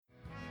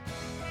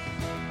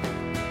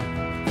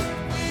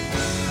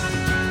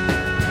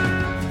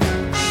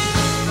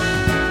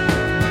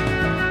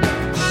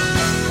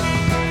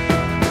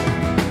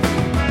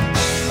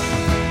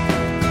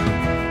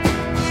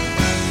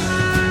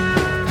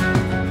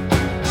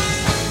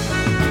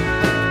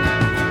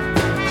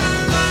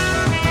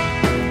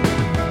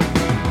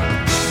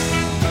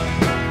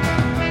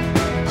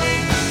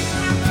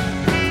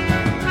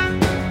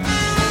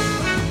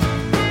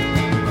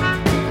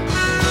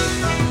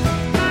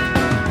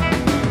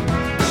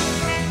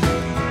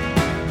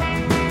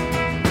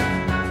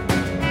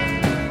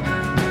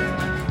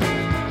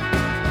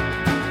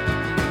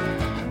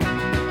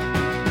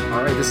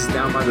This is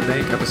Down by the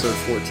Bank, episode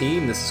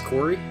 14. This is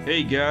Corey.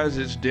 Hey guys,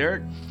 it's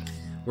Derek.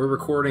 We're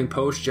recording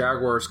post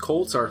Jaguars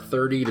Colts, our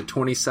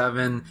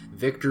 30-27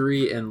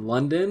 victory in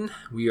London.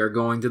 We are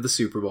going to the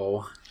Super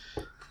Bowl.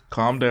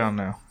 Calm down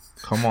now.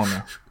 Come on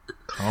now.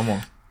 Come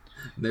on.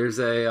 There's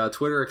a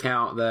Twitter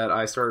account that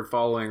I started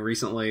following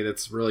recently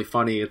that's really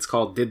funny. It's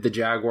called Did the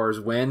Jaguars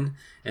Win?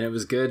 And it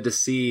was good to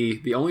see.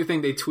 The only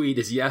thing they tweet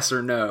is yes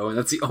or no, and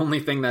that's the only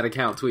thing that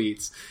account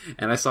tweets.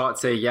 And I saw it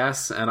say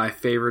yes, and I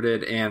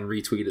favorited and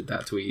retweeted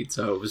that tweet.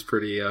 So it was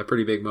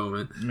pretty big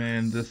moment.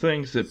 Man, the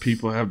things that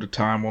people have the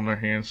time on their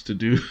hands to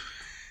do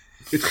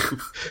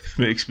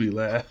makes me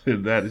laugh,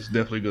 and that is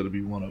definitely going to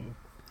be one of them.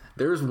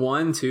 There's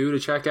one, too, to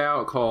check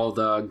out called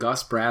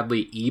Gus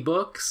Bradley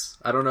eBooks.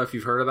 I don't know if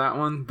you've heard of that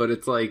one, but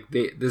it's like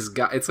this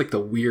guy. It's like the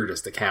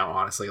weirdest account,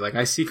 honestly. Like,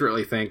 I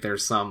secretly think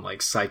there's some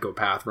like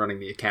psychopath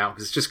running the account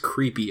because it's just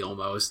creepy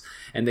almost.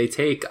 And they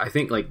take, I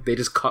think, like they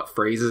just cut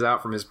phrases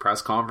out from his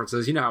press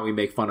conferences. You know how we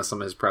make fun of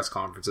some of his press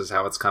conferences,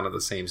 how it's kind of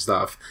the same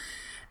stuff.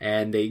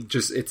 And they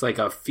just, it's like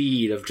a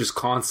feed of just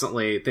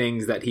constantly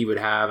things that he would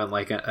have in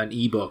like an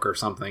ebook or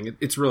something.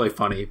 It's really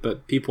funny,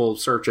 but people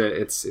search it.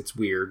 It's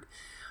weird.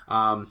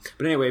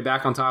 But anyway,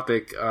 back on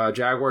topic,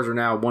 Jaguars are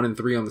now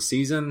 1-3 on the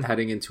season,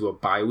 heading into a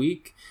bye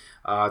week.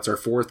 It's our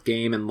fourth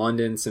game in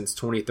London since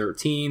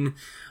 2013,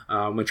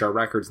 which our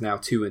record's now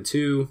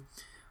 2-2.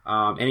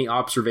 Any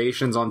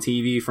observations on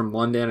TV from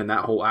London and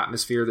that whole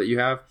atmosphere that you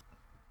have?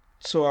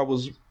 So I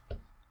was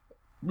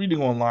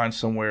reading online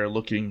somewhere,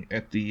 looking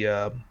at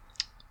the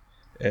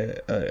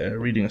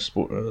reading a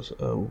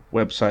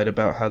website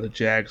about how the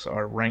Jags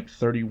are ranked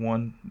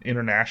 31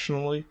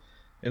 internationally.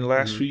 In the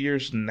last few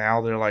years, now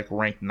they're like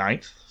ranked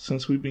 9th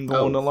since we've been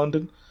going to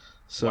London.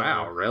 So,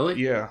 wow,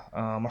 really? Yeah.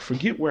 I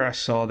forget where I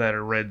saw that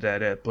or read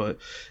that at, but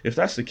if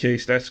that's the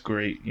case, that's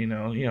great. You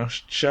know,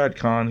 Shad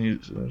Khan,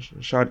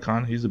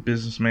 he's a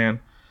businessman,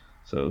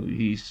 so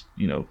he's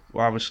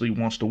obviously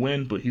wants to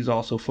win, but he's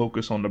also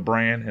focused on the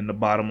brand and the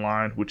bottom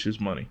line, which is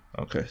money.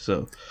 Okay,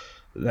 so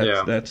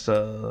that's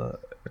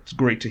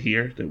great to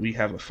hear that we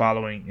have a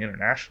following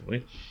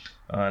internationally.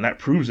 And that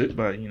proves it,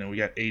 but, we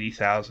got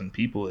 80,000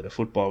 people at a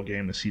football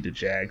game to see the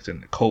Jags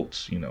and the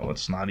Colts.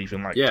 It's not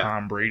even like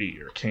Tom Brady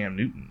or Cam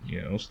Newton.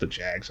 It's the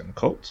Jags and the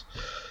Colts.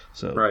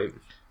 So, right.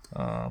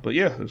 But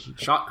yeah, it was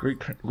great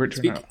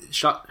turnout.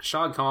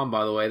 Shad Khan,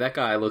 by the way, that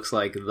guy looks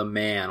like the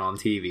man on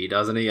TV,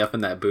 doesn't he? Up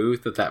in that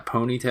booth with that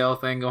ponytail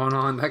thing going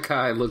on. That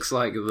guy looks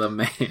like the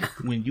man.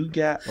 When you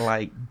got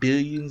like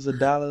billions of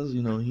dollars,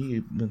 he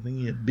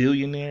a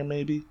billionaire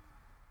maybe.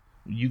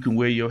 You can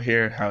wear your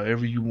hair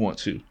however you want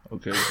to,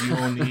 okay? You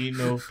don't need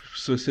no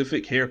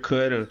specific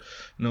haircut or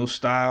no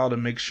style to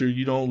make sure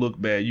you don't look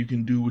bad. You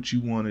can do what you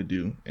want to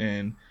do,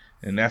 and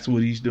that's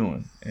what he's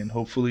doing. And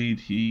hopefully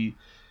he,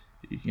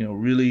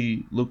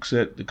 really looks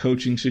at the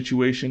coaching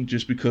situation.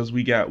 Just because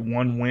we got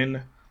one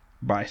win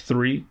by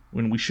 3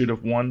 when we should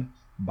have won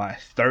by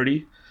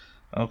 30,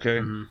 okay?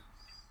 Mm-hmm.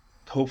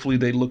 Hopefully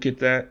they look at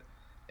that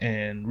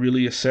and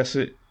really assess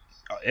it.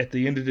 At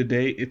the end of the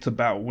day, it's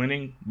about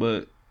winning,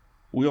 but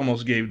we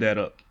almost gave that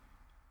up.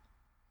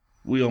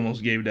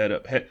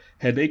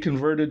 Had they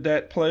converted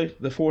that play,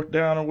 the fourth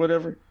down or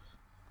whatever,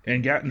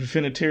 and gotten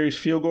Vinatieri's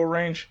field goal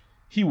range,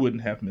 he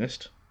wouldn't have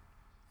missed.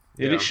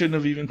 And it shouldn't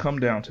have even come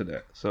down to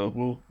that.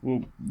 So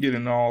we'll get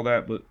into all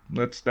that, but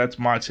that's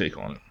my take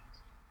on it.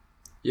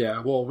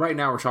 Yeah, well, right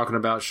now we're talking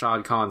about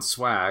Shad Khan's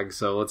swag,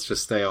 so let's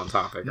just stay on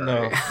topic.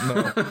 Right?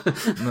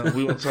 No.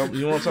 We want to talk.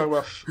 You want to talk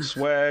about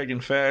swag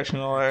and fashion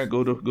and all that?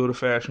 Go to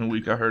Fashion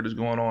Week. I heard is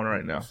going on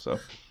right now. So.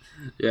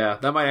 Yeah,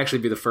 that might actually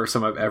be the first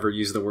time I've ever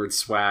used the word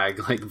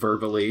swag, like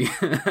verbally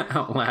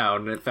out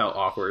loud, and it felt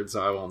awkward,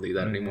 so I won't do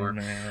that anymore.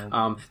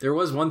 There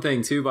was one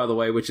thing, too, by the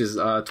way, which is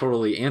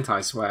totally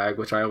anti-swag,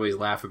 which I always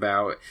laugh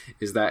about,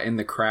 is that in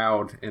the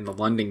crowd in the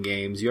London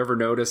games, you ever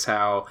notice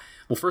how,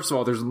 well, first of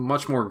all, there's a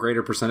much more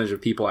greater percentage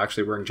of people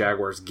actually wearing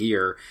Jaguars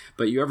gear,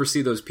 but you ever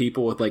see those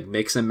people with, like,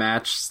 mix and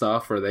match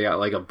stuff, where they got,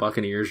 like, a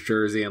Buccaneers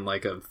jersey and,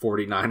 like, a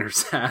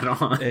 49ers hat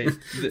on? Hey,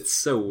 it's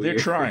so weird. They're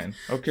trying,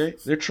 okay?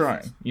 They're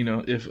trying.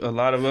 If a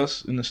lot of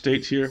us in the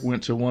States here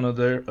went to one of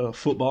their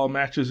football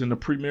matches in the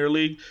Premier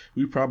League,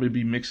 we'd probably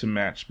be mix and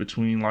match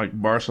between like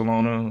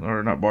Barcelona,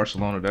 or not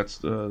Barcelona,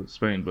 that's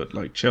Spain, but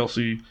like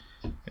Chelsea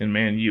and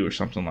Man U or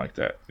something like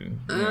that.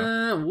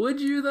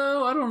 Would you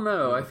though? I don't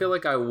know. I feel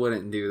like I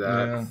wouldn't do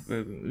that.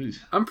 Yeah,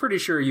 I'm pretty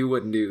sure you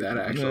wouldn't do that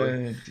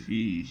actually.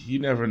 You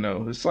never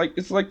know. It's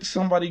like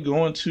somebody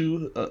going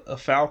to a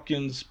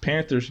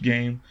Falcons-Panthers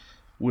game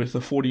with a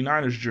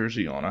 49ers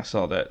jersey on. I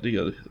saw that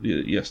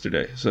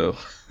yesterday. So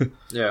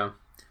yeah.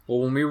 Well,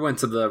 when we went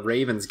to the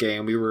Ravens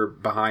game, we were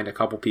behind a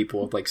couple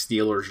people with like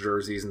Steelers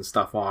jerseys and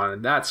stuff on,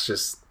 and that's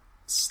just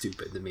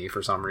stupid to me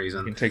for some reason.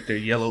 You can take their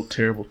yellow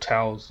terrible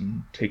towels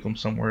and take them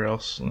somewhere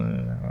else. I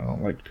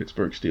don't like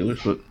Pittsburgh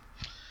Steelers, but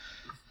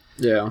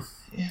Yeah.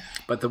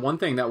 But the one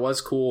thing that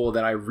was cool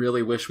that I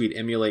really wish we'd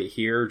emulate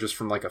here, just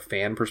from like a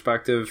fan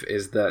perspective,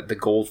 is the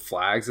gold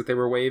flags that they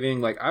were waving.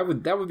 Like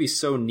that would be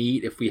so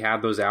neat if we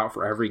had those out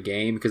for every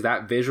game, because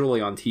that visually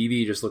on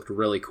TV just looked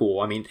really cool.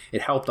 I mean,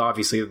 it helped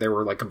obviously that there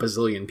were like a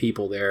bazillion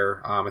people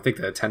there. I think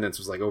the attendance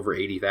was like over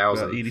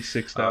 80,000,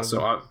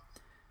 86,000.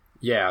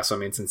 Yeah, so I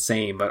mean it's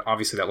insane. But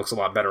obviously that looks a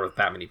lot better with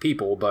that many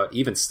people. But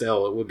even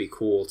still, it would be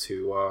cool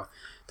to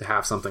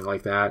have something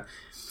like that.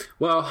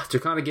 Well, to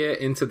kind of get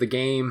into the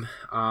game,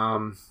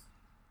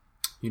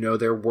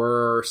 there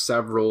were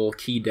several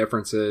key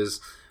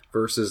differences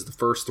versus the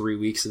first 3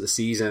 weeks of the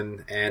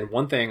season. And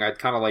one thing I'd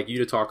kind of like you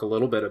to talk a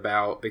little bit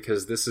about,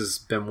 because this has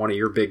been one of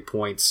your big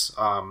points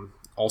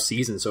all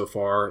season so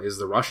far, is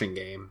the rushing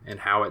game and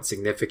how it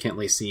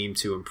significantly seemed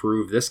to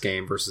improve this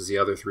game versus the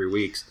other 3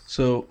 weeks.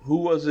 So who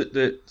was it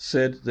that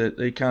said that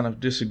they kind of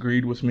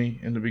disagreed with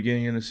me in the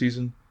beginning of the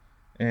season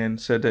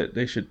and said that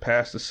they should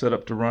pass the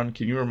setup to run?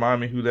 Can you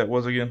remind me who that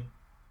was again?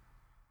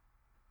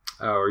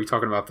 Oh, are you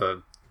talking about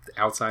the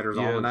Outsiders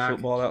Almanac? Yeah,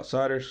 Football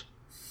Outsiders.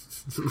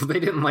 They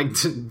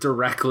didn't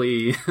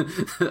directly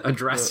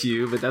address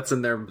you, but that's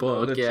in their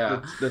book.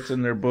 That's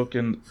in their book,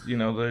 and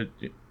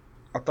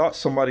I thought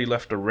somebody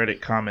left a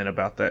Reddit comment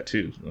about that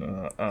too.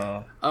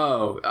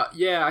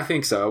 Yeah, I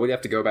think so. We'd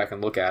have to go back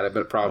and look at it,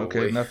 but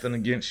probably. Okay, nothing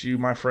against you,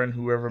 my friend,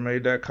 whoever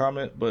made that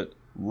comment, but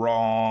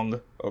wrong.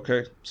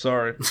 Okay,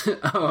 sorry.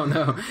 Oh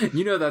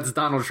no, that's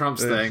Donald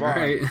Trump's thing,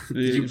 fine.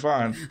 right?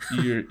 Fine.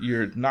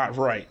 You're not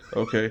right.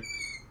 Okay,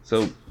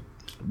 so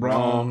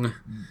wrong.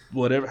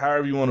 Whatever,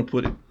 however you want to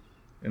put it.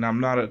 And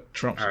I'm not a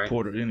Trump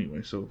supporter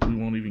anyway, so we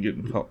won't even get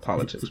into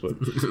politics. But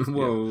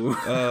whoa.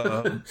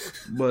 Yeah.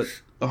 But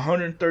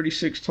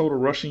 136 total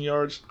rushing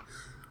yards.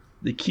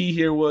 The key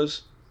here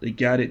was they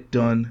got it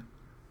done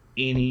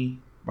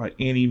by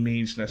any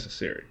means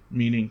necessary.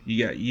 Meaning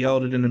you got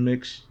Yeldon in the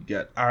mix, you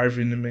got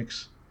Ivory in the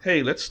mix.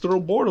 Hey, let's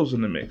throw Bortles in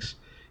the mix.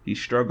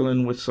 He's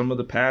struggling with some of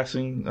the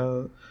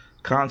passing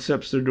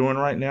concepts they're doing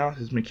right now.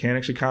 His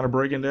mechanics are kind of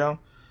breaking down.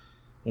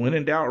 When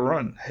in doubt,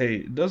 run. Hey,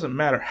 it doesn't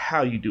matter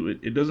how you do it.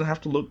 It doesn't have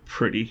to look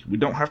pretty. We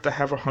don't have to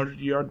have a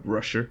 100-yard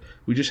rusher.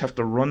 We just have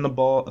to run the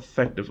ball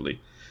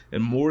effectively.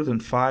 And more than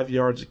 5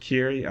 yards a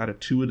carry out of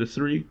 2 of the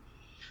 3.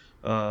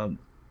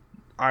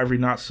 Ivory,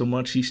 not so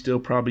much. He's still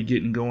probably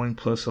getting going.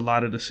 Plus, a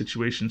lot of the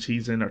situations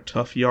he's in are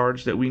tough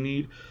yards that we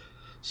need.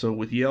 So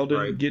with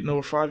Yeldon getting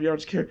over 5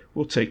 yards a carry,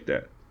 we'll take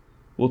that.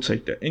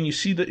 And you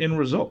see the end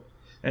result.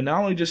 And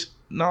not only just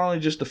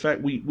the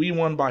fact we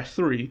won by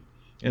 3,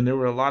 and there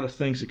were a lot of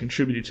things that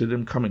contributed to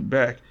them coming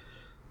back,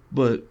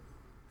 but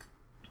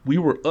we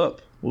were up.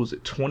 What was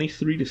it,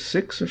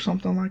 23-6 or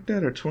something like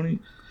that, or 20?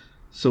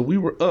 So we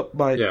were up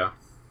by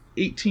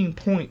 18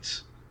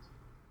 points,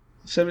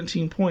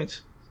 17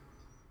 points,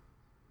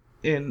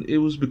 and it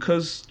was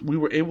because we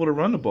were able to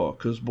run the ball.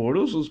 Because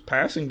Bortles'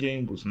 passing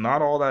game was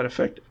not all that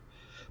effective.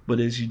 But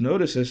as you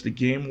notice, as the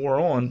game wore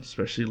on,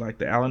 especially like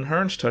the Allen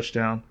Hurns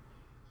touchdown,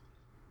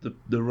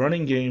 the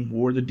running game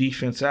wore the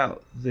defense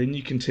out. Then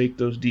you can take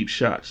those deep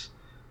shots.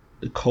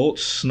 The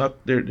Colts snuck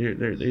they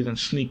didn't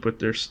sneak, but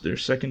their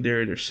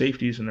secondary, their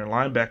safeties, and their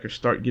linebackers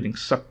start getting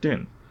sucked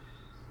in.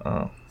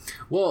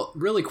 Well,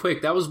 really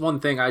quick, that was one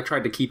thing I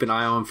tried to keep an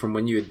eye on from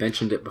when you had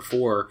mentioned it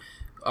before.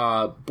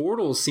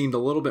 Bortles seemed a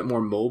little bit more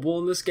mobile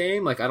in this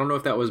game. Like, I don't know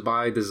if that was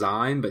by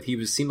design, but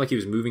seemed like he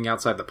was moving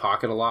outside the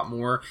pocket a lot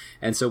more.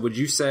 And so would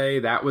you say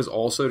that was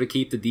also to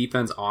keep the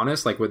defense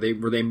honest? Like, were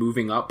they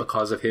moving up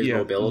because of his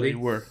mobility? They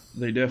were.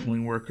 They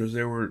definitely were, because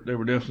there were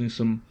definitely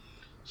some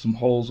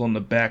holes on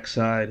the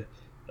backside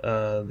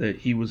that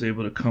he was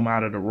able to come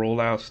out of the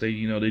rollouts. They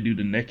do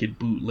the naked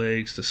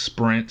bootlegs, the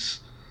sprints,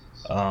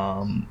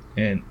 and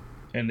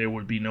there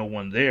would be no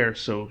one there.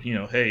 So,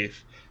 hey,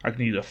 if I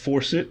can either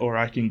force it or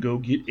I can go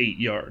get 8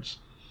 yards.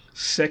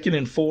 2nd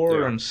and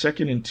 4 and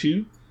 2nd and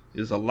 2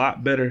 is a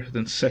lot better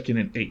than 2nd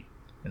and 8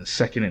 and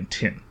 2nd and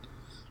 10.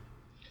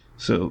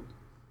 So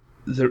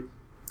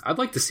I'd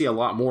like to see a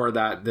lot more of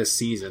that this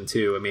season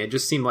too. I mean, it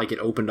just seemed like it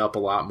opened up a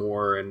lot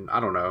more, and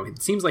I don't know.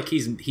 It seems like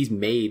he's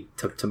made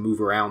to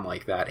move around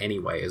like that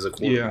anyway as a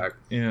quarterback.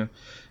 Yeah.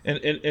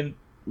 And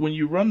when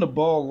you run the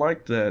ball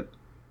like that,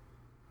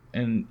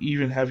 and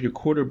even have your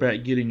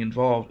quarterback getting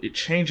involved, it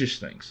changes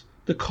things.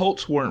 The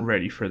Colts weren't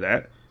ready for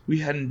that. We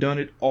hadn't done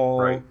it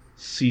all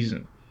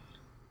season.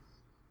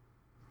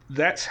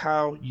 That's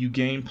how you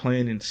game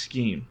plan and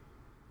scheme.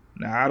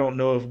 Now, I don't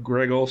know if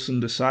Greg Olsen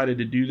decided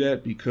to do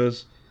that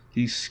because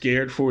he's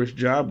scared for his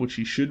job, which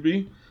he should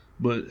be.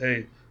 But,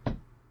 hey,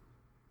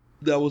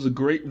 that was a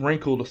great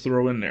wrinkle to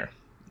throw in there.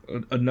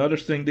 Another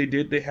thing they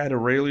did, they had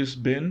Aurelius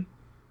Ben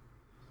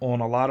on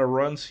a lot of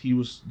runs. He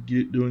was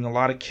doing a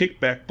lot of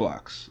kickback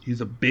blocks. He's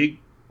a big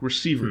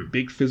receiver,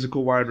 big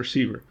physical wide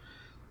receiver.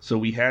 So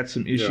we had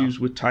some issues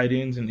with tight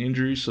ends and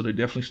injuries, so they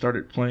definitely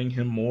started playing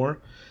him more.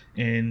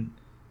 And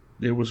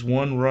there was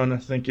one run, I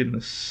think, in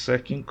the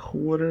second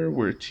quarter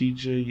where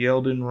TJ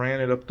Yeldon ran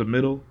it up the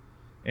middle,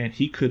 and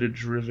he could have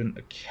driven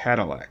a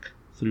Cadillac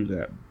through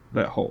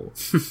that hole.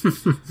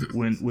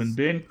 when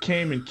Ben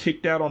came and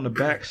kicked out on the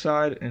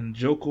backside and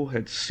Jokel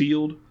had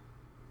sealed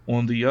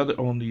On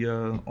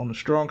the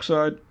strong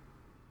side,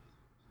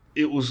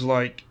 it was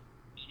like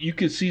you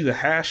could see the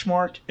hash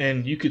mark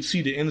and you could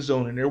see the end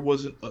zone, and there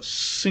wasn't a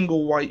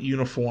single white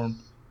uniform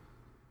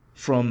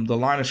from the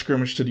line of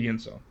scrimmage to the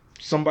end zone.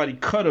 Somebody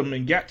cut him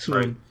and got to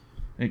him,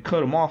 and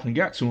cut him off and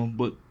got to him.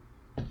 But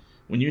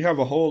when you have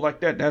a hole like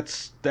that,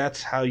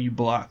 that's how you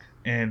block.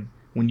 And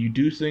when you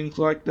do things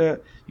like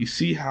that, you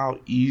see how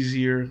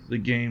easier the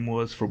game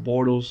was for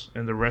Bortles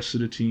and the rest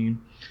of the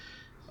team.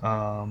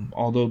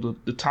 Although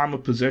the time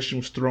of possession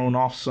was thrown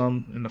off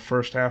some in the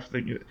first half. I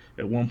think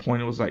at one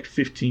point it was like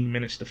 15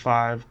 minutes to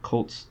 5.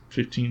 Colts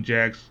 15,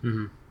 Jags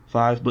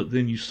 5. But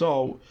then you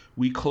saw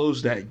we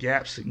closed that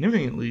gap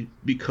significantly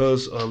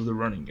because of the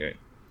running game.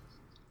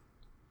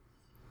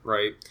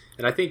 Right.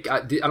 And I think,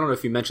 I don't know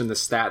if you mentioned the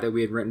stat that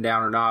we had written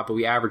down or not, but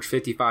we averaged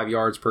 55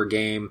 yards per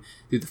game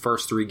through the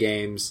first 3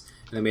 games,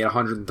 and then we had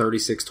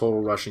 136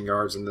 total rushing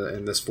yards in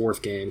this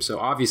 4th game. So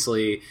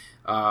obviously,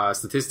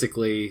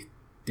 statistically,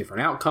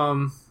 different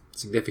outcome,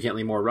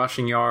 significantly more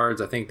rushing yards.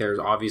 I think there's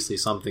obviously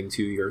something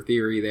to your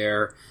theory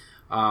there.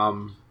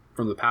 From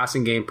the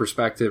passing game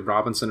perspective,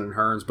 Robinson and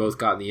Hearns both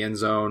got in the end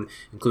zone,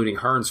 including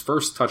Hearns'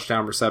 first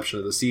touchdown reception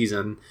of the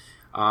season.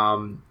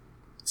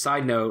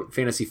 Side note,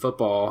 fantasy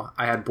football,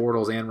 I had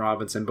Bortles and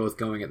Robinson both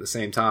going at the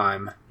same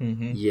time.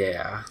 Mm-hmm.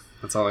 Yeah,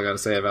 that's all I got to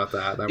say about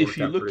that. If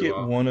you look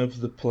at one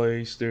of the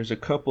plays, there's a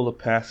couple of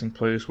passing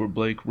plays where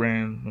Blake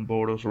ran and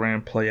Bortles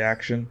ran play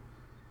action.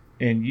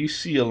 And you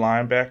see a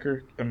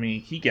linebacker, I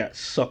mean, he got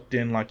sucked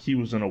in like he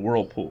was in a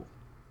whirlpool.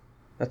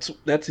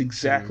 That's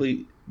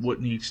exactly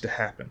what needs to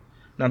happen.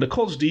 Now, the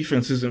Colts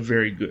defense isn't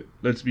very good.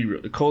 Let's be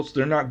real. The Colts,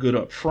 they're not good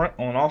up front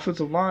on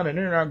offensive line, and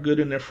they're not good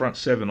in their front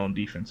 7 on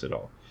defense at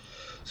all.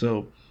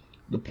 So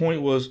the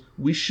point was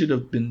we should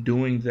have been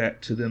doing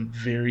that to them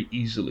very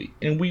easily.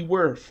 And we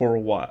were for a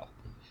while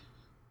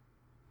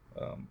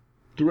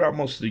throughout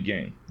most of the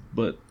game.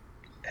 But,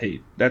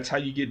 hey, that's how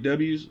you get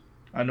W's.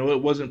 I know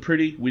it wasn't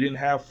pretty. We didn't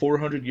have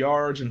 400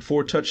 yards and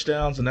 4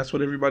 touchdowns, and that's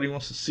what everybody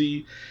wants to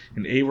see.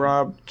 And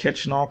A-Rob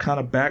catching all kind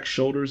of back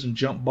shoulders and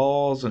jump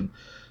balls.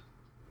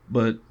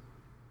 But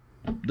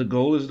the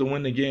goal is to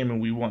win the game,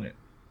 and we won it.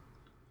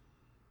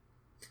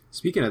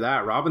 Speaking of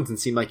that, Robinson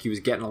seemed like he was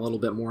getting a little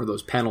bit more of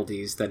those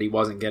penalties that he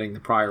wasn't getting the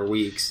prior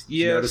weeks. Did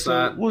you notice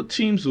that? What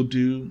teams will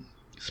do,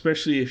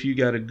 especially if you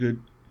got a good,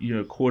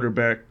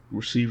 quarterback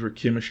receiver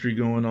chemistry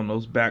going on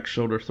those back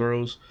shoulder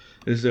throws,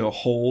 is they'll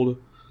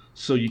hold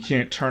so you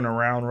can't turn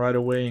around right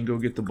away and go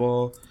get the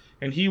ball.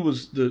 And he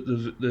was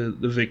the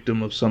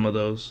victim of some of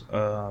those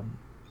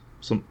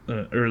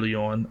early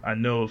on. I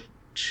know of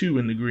 2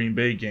 in the Green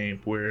Bay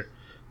game where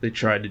they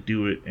tried to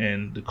do it,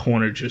 and the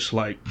corner just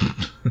like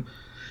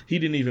he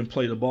didn't even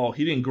play the ball.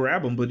 He didn't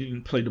grab him, but he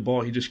didn't play the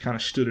ball. He just kind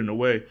of stood in the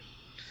way.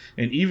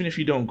 And even if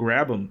you don't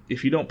grab him,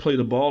 if you don't play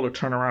the ball or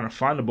turn around and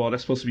find the ball,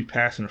 that's supposed to be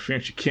pass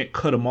interference. You can't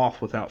cut him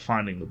off without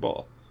finding the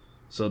ball.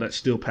 So that's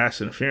still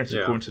pass interference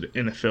according to the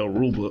NFL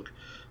rulebook.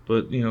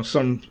 But,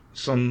 some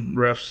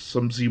refs,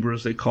 some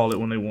zebras, they call it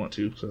when they want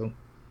to. So,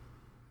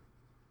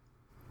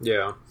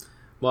 yeah.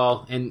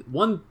 Well, and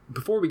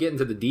before we get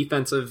into the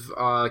defensive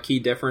key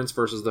difference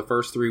versus the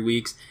first 3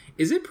 weeks,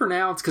 is it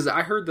pronounced, because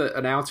I heard the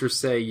announcers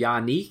say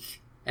Yannick,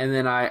 and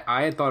then I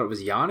had thought it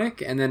was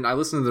Yannick, and then I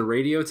listened to the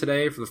radio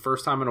today for the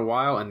first time in a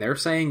while, and they're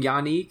saying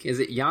Yannick. Is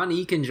it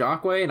Yannick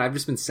Ngakoue? And I've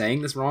just been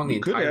saying this wrong the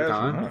entire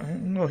time. I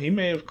don't know. He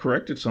may have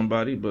corrected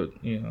somebody, but,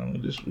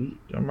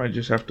 I might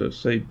just have to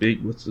say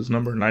big, what's his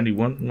number,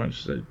 91? I might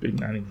just say big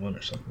 91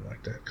 or something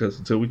like that, because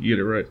until we can get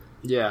it right.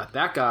 Yeah,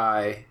 that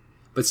guy.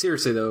 But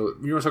seriously, though,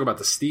 you want to talk about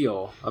the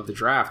steal of the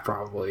draft,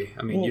 probably.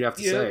 I mean, you'd have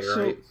to say,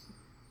 right?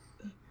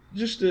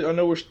 I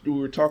know we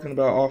were talking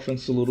about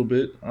offense a little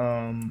bit,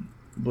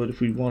 but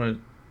if we want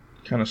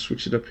to kind of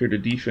switch it up here to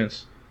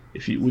defense,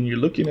 when you're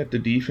looking at the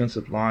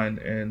defensive line,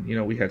 and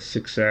we had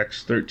 6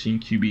 sacks, 13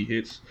 QB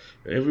hits.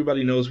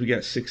 Everybody knows we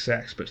got 6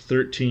 sacks, but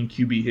 13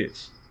 QB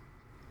hits.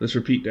 Let's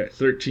repeat that: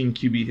 13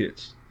 QB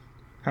hits.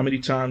 How many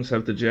times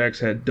have the Jags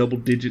had double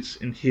digits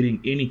in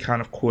hitting any kind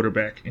of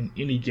quarterback in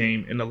any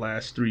game in the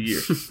last 3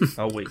 years?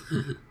 I'll wait.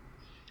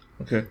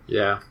 Okay.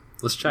 Yeah.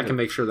 Let's check and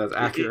make sure that's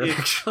accurate,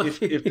 actually.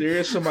 If there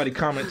is somebody,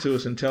 comment to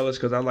us and tell us,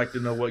 because I'd like to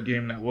know what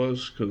game that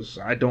was, because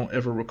I don't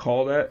ever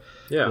recall that.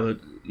 Yeah. But,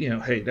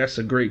 hey, that's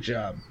a great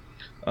job.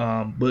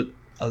 But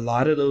a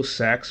lot of those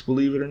sacks,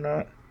 believe it or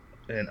not,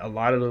 and a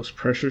lot of those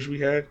pressures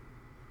we had,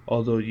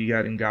 although you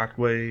got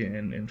Ngakoue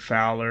and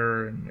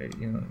Fowler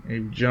and,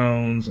 Avery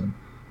Jones and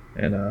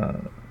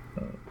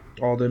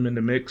all them in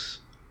the mix,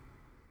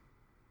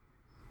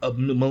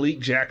 Malik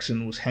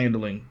Jackson was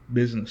handling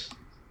business.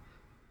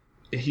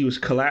 He was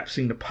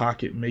collapsing the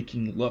pocket,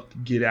 making Luck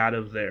get out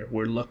of there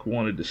where Luck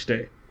wanted to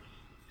stay.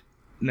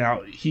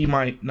 Now, he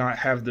might not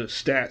have the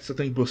stats. I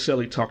think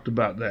Boselli talked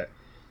about that.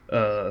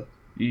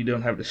 You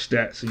don't have the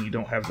stats and you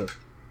don't have the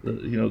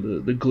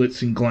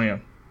glitz and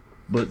glam.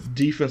 But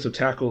defensive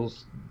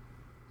tackles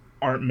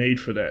aren't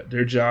made for that.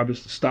 Their job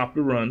is to stop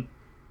the run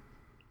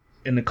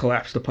and to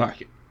collapse the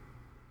pocket.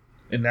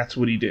 And that's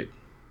what he did.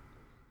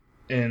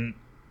 And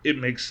it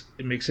makes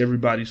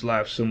everybody's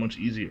lives so much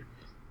easier.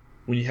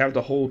 when you have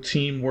the whole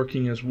team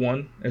working as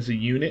one, as a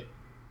unit,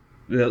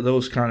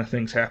 those kind of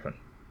things happen.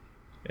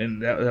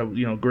 And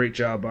that great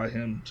job by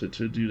him to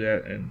do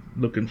that, and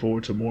looking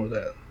forward to more of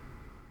that.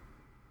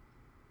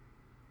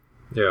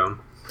 Yeah.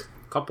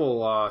 A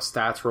couple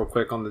stats real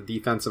quick on the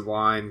defensive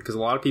line, because a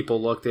lot of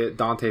people looked at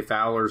Dante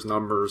Fowler's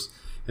numbers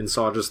and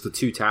saw just the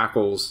 2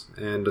 tackles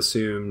and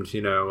assumed,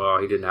 he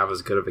didn't have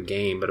as good of a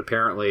game. But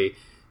apparently,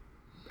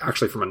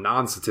 actually from a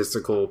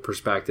non-statistical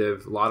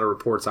perspective, a lot of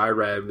reports I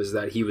read was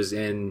that he was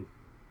in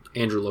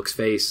Andrew Luck's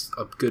face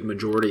a good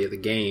majority of the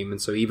game. And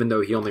so even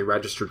though he only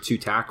registered 2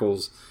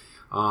 tackles,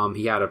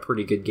 he had a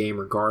pretty good game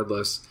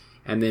regardless.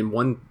 And then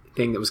one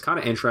thing that was kind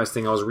of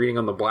interesting, I was reading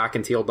on the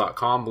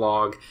blackandteal.com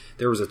blog,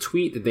 there was a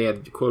tweet that they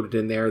had quoted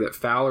in there that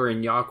Fowler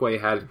and Yakwe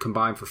had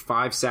combined for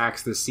 5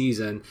 sacks this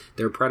season.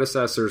 Their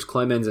predecessors,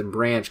 Clemens and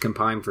Branch,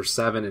 combined for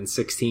 7 and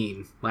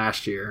 16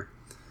 last year.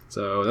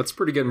 So that's a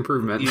pretty good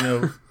improvement.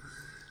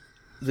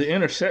 The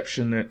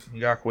interception that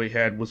Yakwe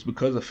had was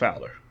because of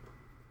Fowler.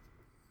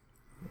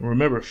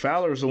 Remember,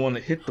 Fowler's the one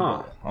that hit the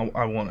ball,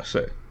 I want to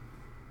say.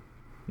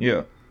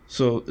 Yeah.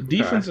 So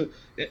defensive,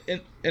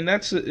 and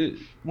that's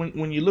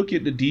when you look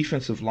at the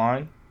defensive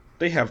line,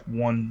 they have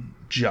one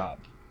job: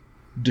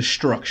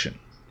 destruction.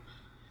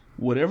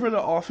 Whatever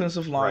the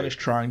offensive line is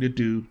trying to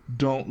do,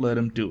 don't let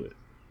them do it.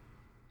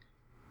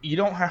 You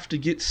don't have to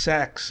get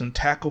sacks and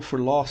tackle for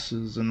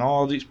losses and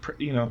all these,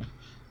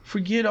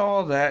 forget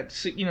all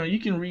that. You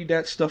can read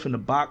that stuff in the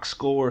box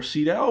score,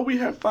 see that, oh, we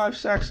had 5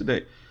 sacks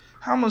today.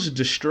 How much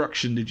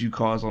destruction did you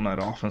cause on that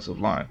offensive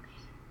line?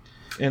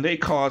 And they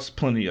caused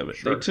plenty of it.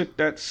 Sure. They took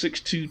that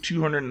 6'2",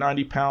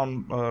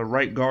 290-pound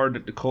right guard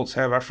that the Colts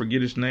have. I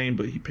forget his name,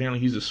 but apparently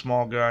he's a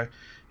small guy.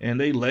 And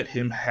they let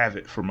him have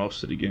it for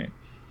most of the game.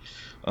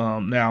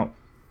 Now,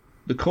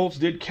 the Colts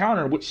did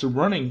counter with some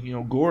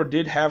running. Gore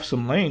did have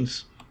some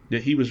lanes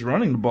that he was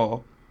running the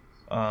ball.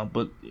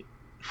 But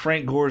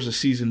Frank Gore is a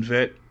seasoned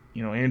vet.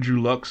 Andrew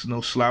Luck's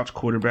no slouch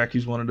quarterback.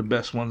 He's one of the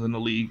best ones in the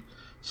league.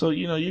 So,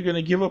 you're going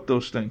to give up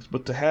those things.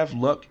 But to have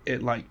Luck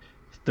at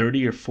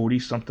 30 or 40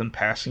 something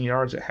passing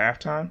yards at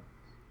halftime,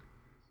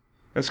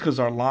 that's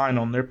because our line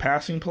on their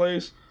passing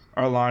plays,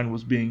 our line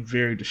was being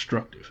very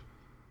destructive.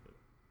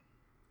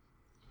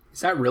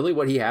 Is that really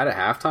what he had at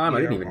halftime?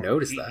 I didn't even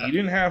notice that. He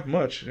didn't have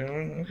much,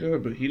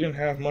 but he didn't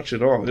have much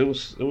at all. It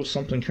was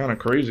something kind of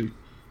crazy.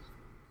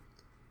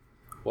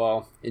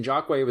 Well,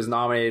 Ngakoue was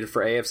nominated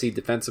for AFC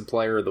Defensive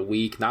Player of the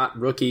Week. Not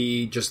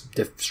rookie, just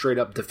straight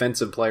up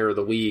Defensive Player of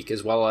the Week,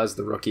 as well as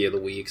the Rookie of the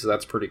Week, so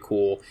that's pretty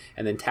cool.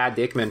 And then Tad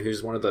Dickman,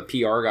 who's one of the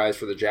PR guys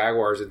for the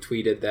Jaguars, had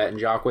tweeted that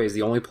Ngakoue is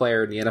the only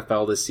player in the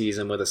NFL this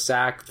season with a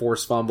sack,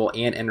 forced fumble,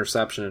 and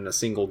interception in a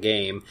single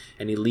game,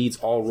 and he leads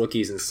all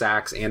rookies in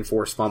sacks and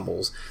forced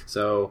fumbles.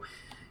 So,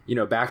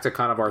 back to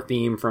kind of our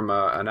theme from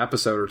an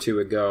episode or two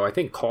ago, I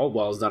think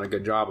Caldwell's done a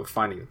good job of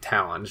finding the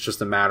talent. It's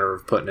just a matter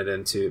of putting them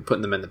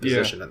in the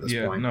position at this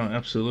point. No,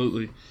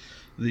 absolutely.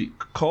 The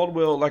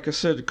Caldwell, like I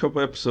said a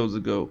couple episodes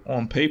ago,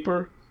 on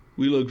paper,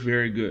 we look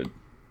very good.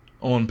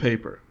 On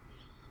paper.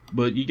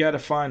 But you got to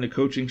find the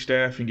coaching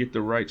staff and get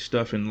the right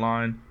stuff in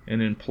line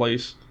and in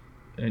place,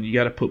 and you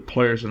got to put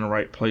players in the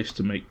right place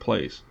to make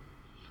plays.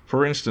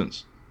 For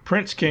instance,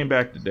 Prince came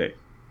back today,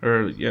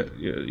 or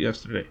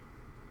yesterday.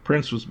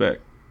 Prince was back.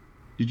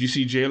 Did you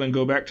see Jalen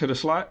go back to the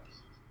slot?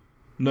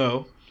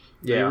 No.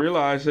 Yeah. They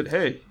realized that,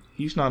 hey,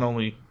 he's not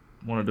only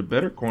one of the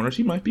better corners,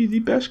 he might be the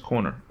best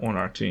corner on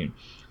our team.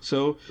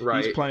 So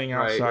he's playing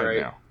outside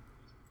now.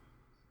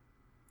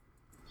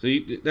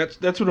 See,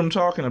 that's what I'm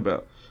talking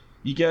about.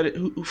 You got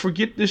to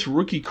forget this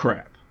rookie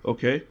crap,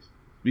 okay?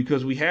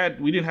 Because we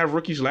didn't have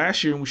rookies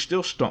last year and we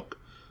still stunk.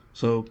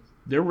 So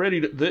they're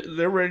ready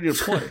to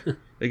play.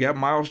 They got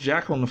Miles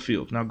Jack on the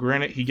field. Now,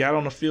 granted, he got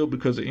on the field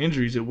because of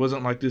injuries. It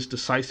wasn't like this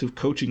decisive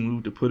coaching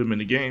move to put him in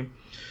the game.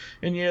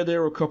 And yeah, there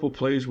were a couple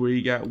plays where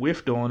he got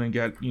whiffed on and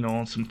got,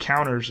 on some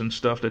counters and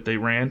stuff that they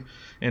ran.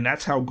 And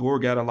that's how Gore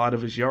got a lot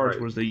of his yards,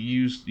 was they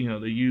used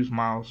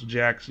Miles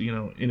Jack's,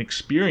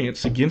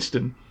 inexperience against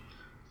him.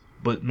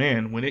 But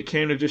man, when it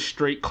came to just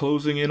straight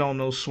closing in on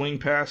those swing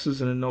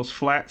passes and in those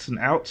flats and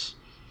outs,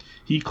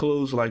 he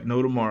closed like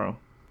no tomorrow.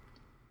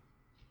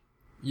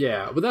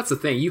 Yeah, but that's the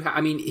thing. You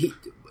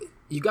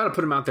got to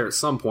put him out there at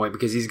some point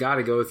because he's got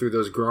to go through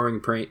those growing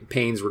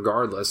pains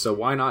regardless. So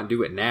why not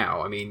do it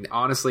now? I mean,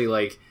 honestly,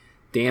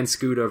 Dan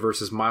Skuta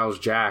versus Miles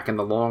Jack in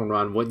the long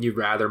run, wouldn't you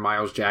rather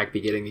Miles Jack be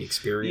getting the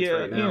experience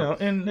right now?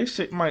 And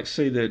they might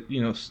say that,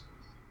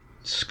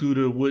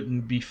 Skuta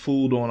wouldn't be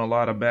fooled on a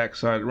lot of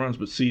backside runs.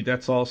 But see,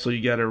 that's also,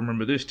 you got to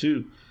remember this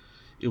too.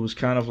 It was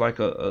kind of like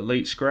a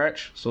late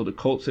scratch, so the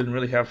Colts didn't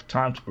really have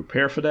time to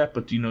prepare for that.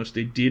 But you notice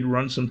they did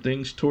run some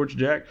things towards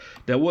Jack.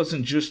 That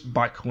wasn't just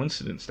by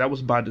coincidence. That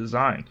was by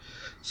design.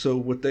 So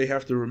what they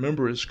have to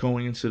remember is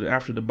going into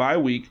after the bye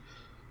week,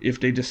 if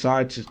they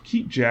decide to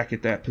keep Jack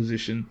at that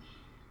position,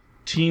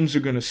 teams are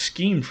going to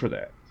scheme for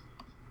that.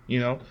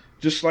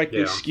 Just like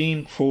they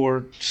scheme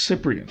for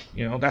Cyprien.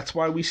 That's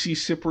why we see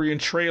Cyprien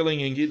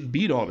trailing and getting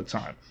beat all the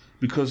time,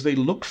 because they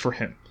look for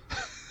him.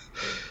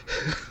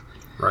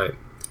 Right.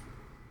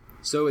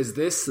 So is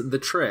this the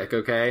trick?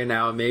 Okay,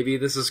 now maybe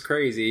this is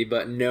crazy,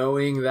 but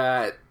knowing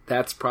that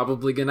that's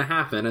probably going to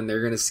happen and they're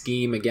going to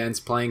scheme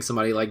against playing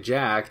somebody like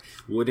Jack,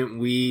 wouldn't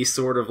we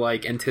sort of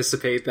like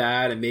anticipate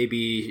that and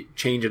maybe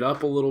change it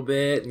up a little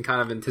bit and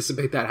kind of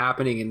anticipate that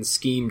happening and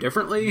scheme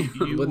differently?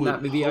 Wouldn't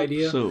that be the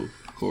idea? So,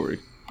 Corey,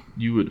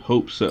 you would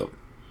hope so.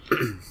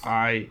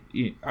 I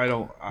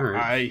don't. Right.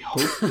 I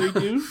hope they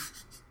do,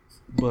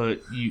 but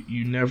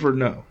you never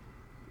know.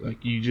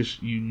 Like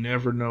you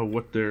never know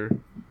what they're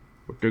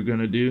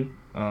gonna do.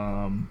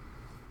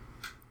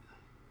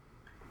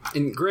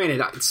 And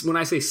granted, when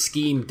I say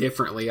scheme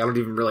differently, I don't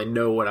even really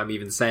know what I'm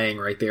even saying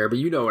right there, but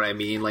you know what I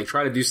mean. Like,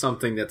 try to do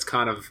something that's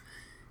kind of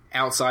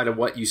outside of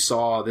what you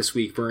saw this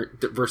week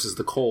versus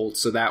the Colts,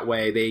 so that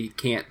way they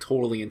can't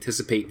totally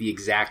anticipate the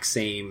exact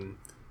same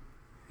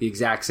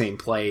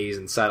plays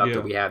and setup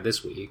that we had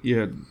this week.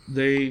 Yeah,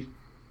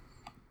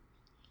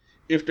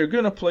 if they're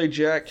gonna play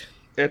Jack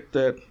at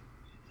that,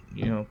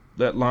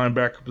 that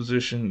linebacker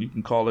position, you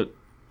can call it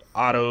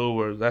auto,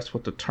 or that's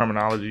what the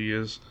terminology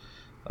is.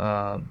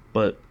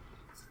 But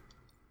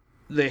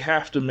they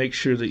have to make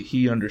sure that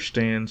he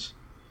understands,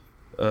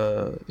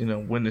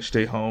 when to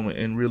stay home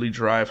and really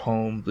drive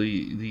home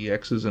the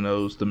X's and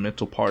O's, the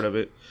mental part of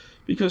it,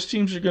 because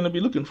teams are going to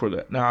be looking for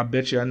that. Now, I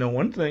bet you I know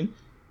one thing.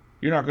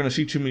 You're not going to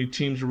see too many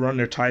teams run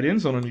their tight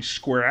ends on any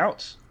square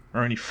outs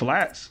or any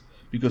flats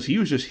because he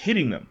was just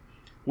hitting them.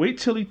 Wait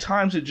till he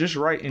times it just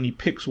right and he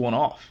picks one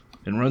off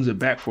and runs it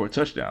back for a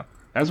touchdown.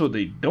 That's what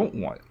they don't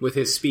want. With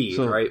his speed,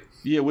 right?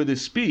 Yeah, with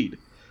his speed.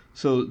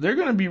 So they're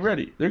going to be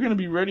ready. They're going to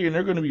be ready, and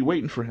they're going to be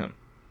waiting for him.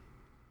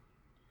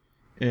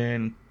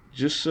 And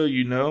just so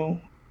you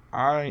know,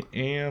 I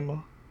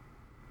am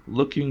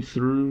looking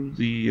through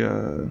the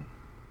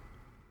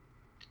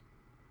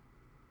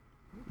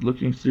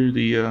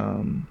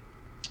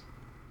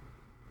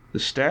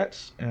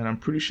stats, and I'm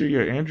pretty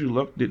sure Andrew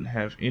Luck didn't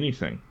have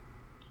anything.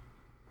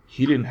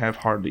 He didn't have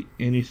hardly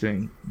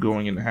anything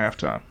going into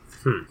halftime.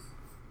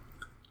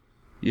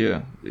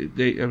 Yeah,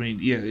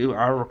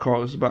 I recall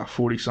it was about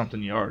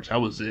 40-something yards. That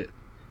was it.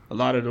 A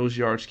lot of those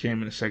yards came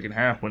in the second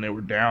half when they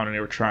were down and they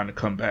were trying to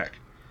come back.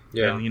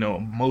 Yeah.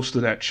 And, most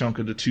of that chunk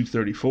of the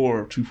 234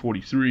 or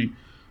 243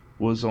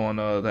 was on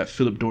that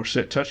Philip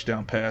Dorsett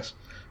touchdown pass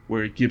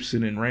where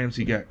Gibson and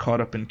Ramsey got caught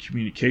up in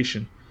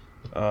communication.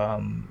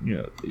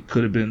 It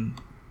could have been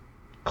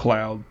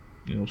cloud,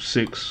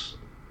 6,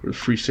 or the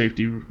free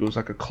safety. It was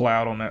like a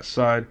cloud on that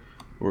side,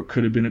 or it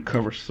could have been a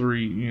cover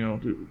 3,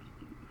 Who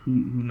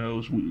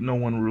knows? No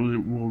one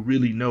will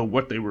really know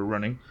what they were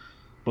running,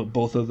 but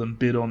both of them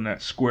bid on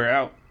that square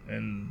out.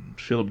 And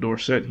Philip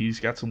Dorsett, he's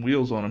got some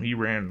wheels on him. He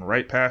ran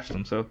right past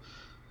them. So,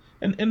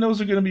 and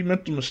those are going to be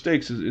mental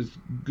mistakes. As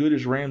good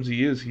as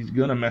Ramsey is, he's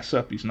going to mess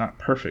up. He's not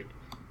perfect.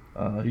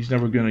 He's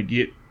never going to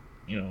get,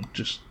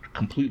 just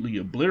completely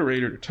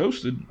obliterated or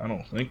toasted. I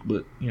don't think,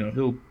 but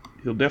he'll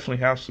definitely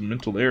have some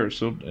mental errors.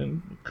 So,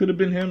 and it could have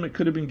been him. It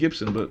could have been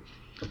Gibson, but.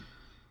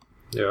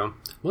 Yeah.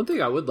 One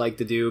thing I would like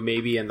to do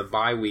maybe in the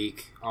bye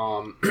week,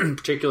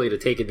 particularly to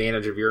take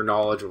advantage of your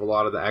knowledge of a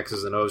lot of the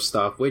X's and O's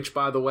stuff, which,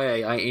 by the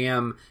way, I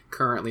am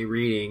currently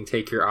reading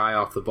Take Your Eye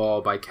Off the Ball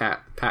by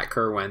Pat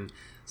Kerwin,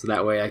 so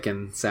that way I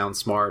can sound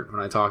smart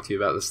when I talk to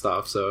you about this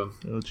stuff. So,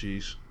 oh,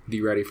 jeez. Be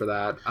ready for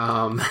that.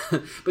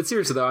 But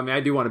seriously, though, I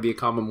do want to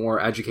become a more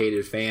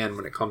educated fan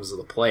when it comes to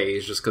the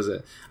plays, just because,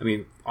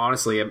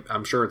 honestly,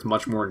 I'm sure it's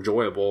much more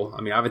enjoyable.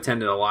 I've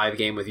attended a live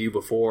game with you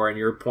before, and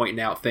you're pointing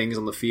out things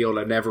on the field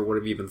I never would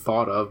have even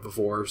thought of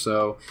before.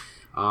 So,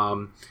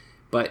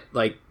 but,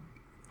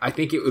 I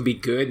think it would be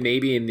good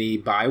maybe in the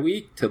bye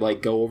week to,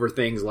 go over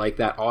things like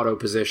that auto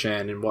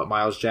position and what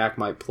Myles Jack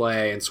might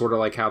play, and sort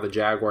of how the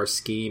Jaguars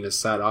scheme is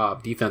set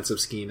up, defensive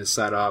scheme is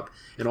set up,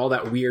 and all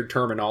that weird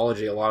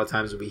terminology a lot of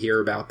times when we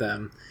hear about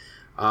them.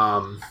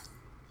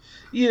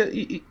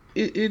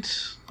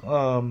 It's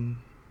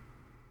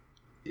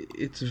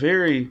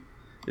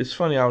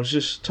funny. I was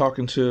just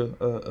talking to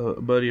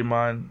a buddy of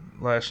mine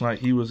last night.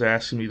 He was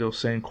asking me those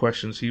same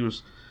questions. He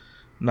was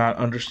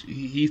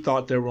he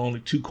thought there were only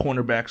 2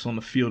 cornerbacks on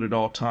the field at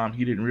all time.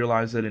 He didn't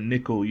realize that in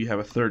nickel you have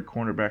a third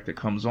cornerback that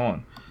comes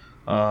on.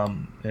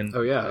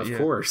 Of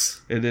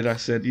course. And then I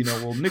said,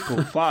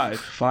 nickel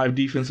 5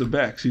 defensive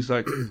backs. He's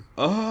like,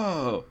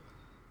 oh,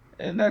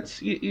 and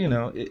that's if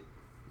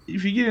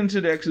you get into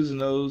the X's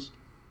and O's,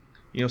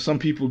 some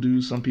people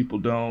do, some people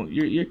don't.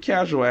 Your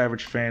casual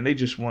average fan, they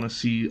just want to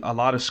see a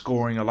lot of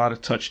scoring, a lot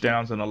of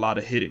touchdowns, and a lot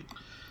of hitting.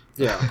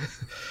 Yeah.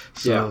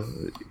 So.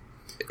 Yeah.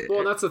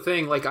 Well, that's the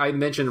thing. Like I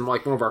mentioned in one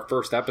of our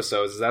first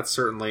episodes, that's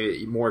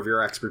certainly more of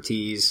your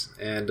expertise,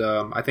 and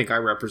I think I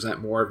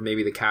represent more of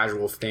maybe the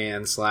casual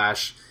fan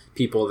 /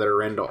 people that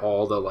are into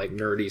all the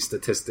nerdy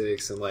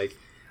statistics, and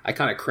I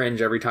kind of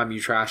cringe every time you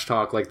trash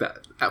talk that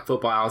at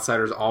Football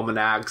Outsiders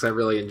Almanac, because I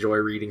really enjoy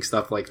reading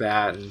stuff like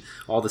that and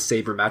all the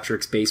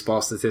sabermetrics,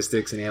 baseball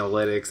statistics, and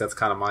analytics. That's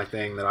kind of my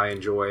thing that I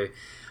enjoy.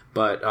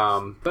 But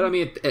I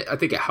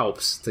think it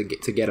helps to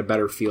get a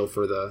better feel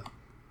for the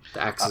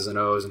X's and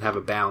O's and have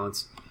a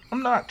balance.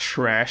 I'm not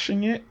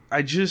trashing it.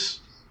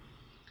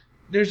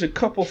 There's a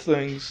couple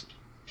things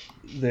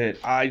that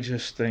I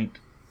just think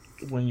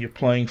when you're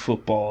playing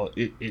football,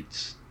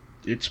 it's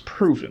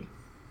proven.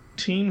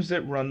 Teams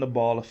that run the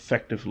ball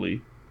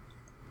effectively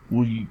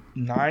will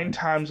 9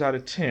 times out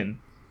of 10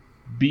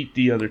 beat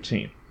the other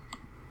team.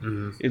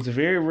 Mm-hmm. It's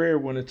very rare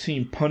when a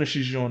team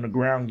punishes you on the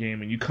ground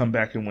game and you come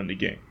back and win the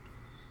game.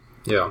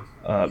 Yeah.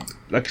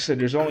 Like I said,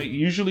 there's only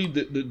usually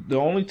the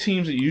only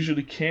teams that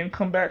usually can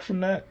come back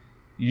from that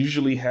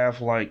usually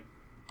have like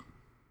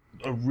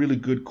a really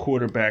good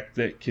quarterback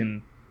that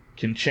can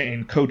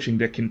change coaching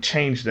that can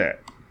change that.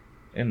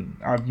 And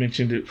I've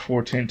mentioned it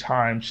 10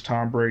 times.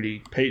 Tom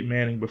Brady, Peyton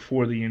Manning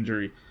before the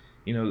injury,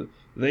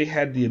 they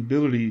had the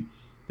ability.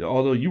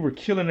 Although you were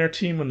killing their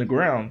team on the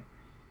ground,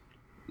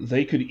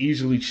 they could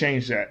easily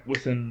change that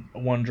within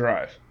one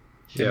drive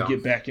and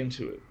get back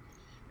into it.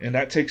 And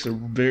that takes a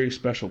very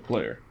special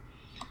player.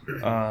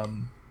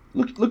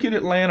 Look at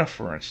Atlanta,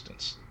 for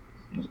instance.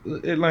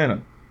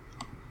 Atlanta.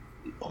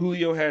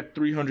 Julio had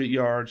 300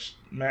 yards.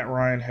 Matt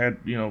Ryan had,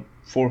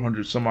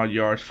 400 some odd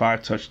yards,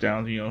 5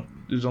 touchdowns.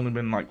 There's only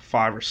been like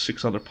 5 or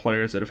 6 other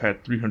players that have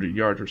had 300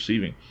 yards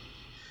receiving.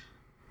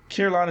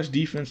 Carolina's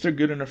defense, they're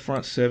good in the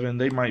front 7.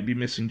 They might be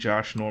missing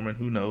Josh Norman,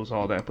 who knows,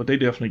 all that. But they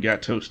definitely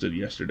got toasted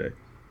yesterday.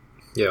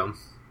 Yeah.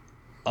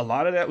 A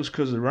lot of that was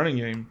because of the running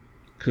game,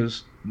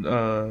 because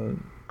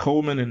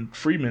Coleman and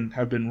Freeman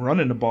have been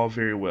running the ball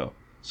very well.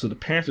 So the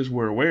Panthers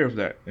were aware of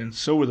that, and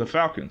so were the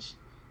Falcons.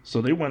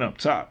 So they went up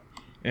top.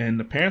 And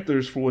the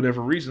Panthers, for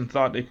whatever reason,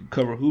 thought they could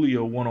cover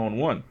Julio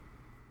one-on-one.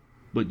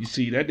 But you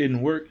see, that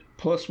didn't work.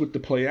 Plus, with the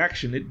play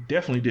action, it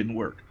definitely didn't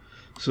work.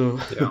 So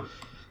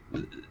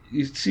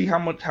you see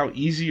how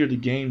easier the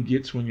game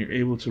gets when you're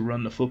able to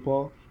run the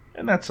football.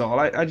 And that's all.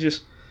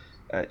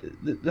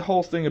 The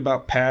whole thing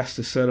about pass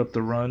to set up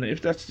the run,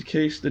 if that's the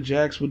case, the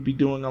Jags would be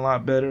doing a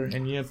lot better.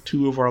 And yet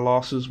 2 of our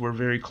losses were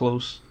very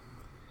close.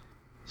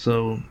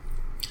 So...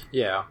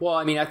 Yeah, well,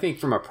 I mean, I think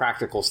from a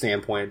practical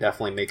standpoint, it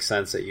definitely makes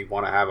sense that you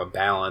want to have a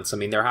balance. I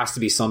mean, there has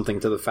to be something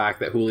to the fact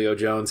that Julio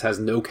Jones has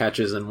no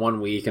catches in one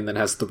week and then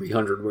has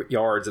 300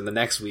 yards in the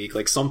next week.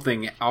 Like,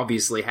 something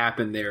obviously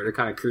happened there to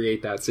kind of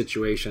create that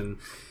situation.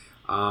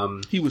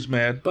 He was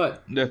mad,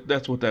 but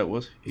that's what that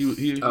was. He was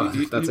ticked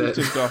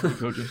off the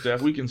coaching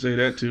staff. We can say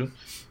that too.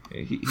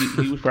 He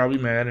was probably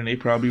mad, and they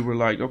probably were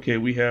like, okay,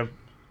 we have,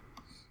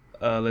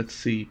 let's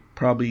see,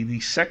 probably the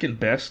second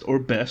best or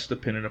best,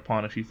 depending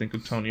upon if you think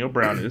Antonio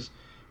Brown is,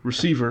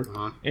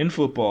 receiver in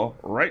football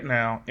right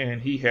now,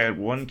 and he had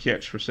 1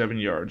 catch for 7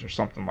 yards or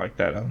something like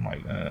that. I'm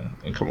like,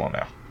 and come on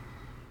now.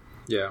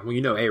 Yeah,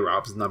 well,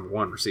 A-Rob's the number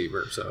 1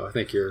 receiver, so I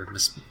think you're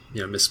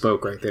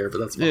misspoke right there, but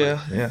that's fine.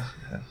 Yeah.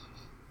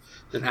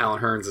 And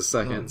Alan Hearns is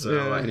second.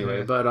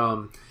 Anyway,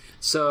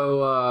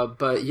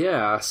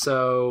 yeah.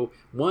 So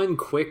one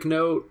quick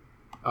note.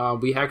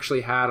 We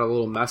actually had a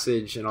little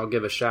message, and I'll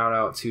give a shout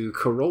out to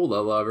Corolla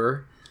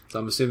Lover. So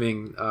I'm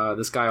assuming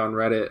this guy on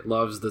Reddit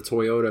loves the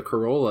Toyota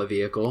Corolla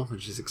vehicle,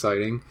 which is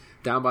exciting.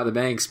 Down by the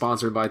Bank,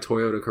 sponsored by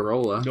Toyota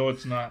Corolla. No,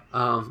 it's not.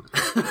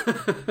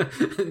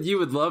 You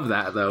would love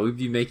that, though. We'd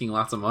be making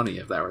lots of money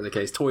if that were the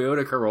case.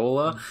 Toyota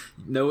Corolla?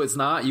 No, it's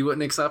not? You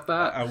wouldn't accept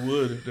that? I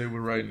would if they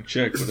were writing a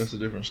check, but that's a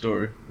different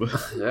story.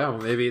 Yeah, well,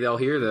 maybe they'll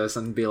hear this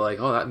and be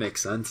like, oh, that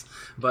makes sense.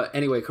 But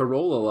anyway,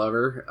 Corolla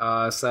Lover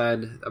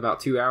said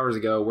about 2 hours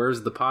ago,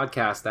 where's the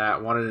podcast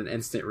at? Wanted an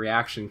instant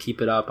reaction.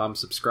 Keep it up. I'm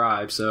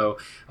subscribed. So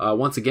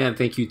once again,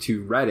 thank you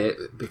to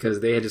Reddit,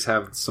 because they just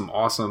have some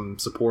awesome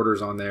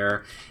supporters on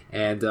there.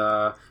 And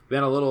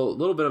been a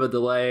little bit of a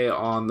delay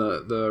on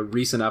the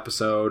recent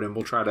episode, and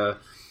we'll try to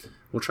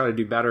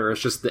do better. It's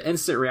just the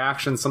instant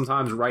reaction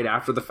sometimes right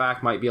after the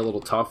fact might be a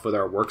little tough with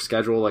our work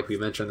schedule, like we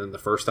mentioned in the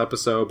first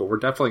episode. But we're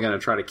definitely going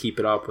to try to keep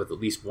it up with at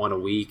least 1 a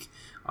week,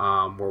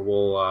 where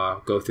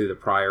we'll go through the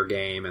prior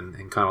game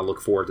and kind of look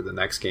forward to the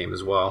next game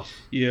as well.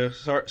 Yeah,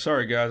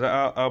 sorry guys,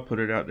 I'll put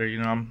it out there.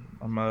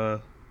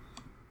 I'm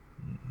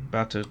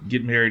about to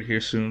get married here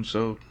soon,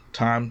 so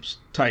time's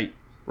tight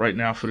right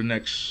now for the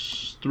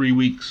next 3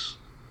 weeks,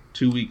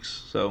 2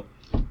 weeks. So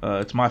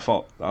it's my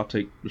fault. I'll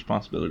take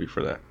responsibility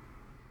for that.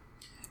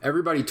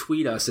 Everybody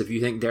tweet us if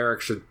you think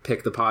Derek should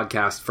pick the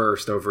podcast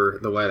first over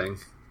the wedding.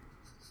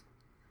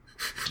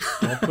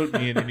 Don't put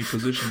me in any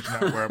positions now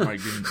where I might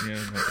get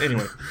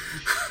anyway.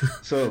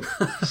 So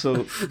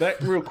back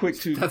real quick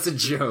to... That's a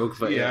joke,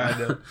 but yeah. I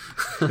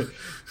know.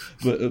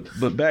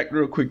 But back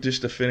real quick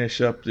just to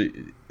finish up,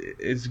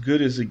 as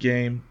good as the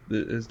game,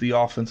 as the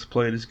offense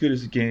played, as good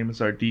as the game as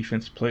our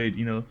defense played,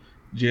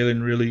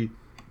 Jalen really,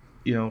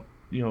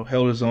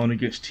 held his own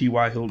against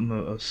T.Y. Hilton,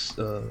 a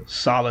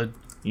solid,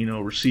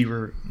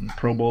 receiver,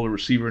 Pro Bowler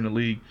receiver in the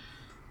league.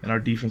 And our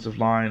offensive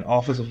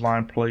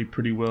line played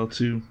pretty well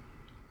too.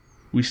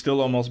 We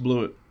still almost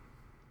blew it.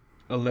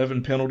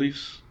 11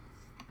 penalties.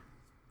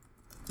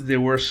 There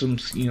were some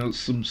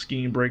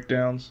scheme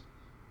breakdowns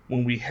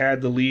when we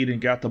had the lead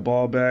and got the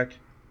ball back,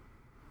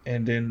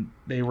 and then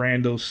they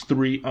ran those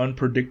 3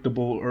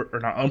 unpredictable, or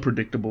not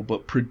unpredictable,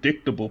 but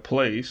predictable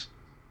plays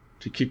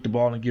to kick the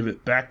ball and give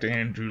it back to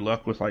Andrew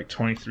Luck with like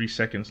 23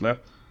 seconds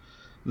left.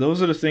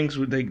 Those are the things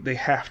where they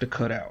have to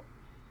cut out.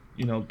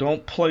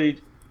 Don't play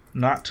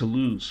not to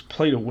lose,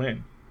 play to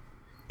win.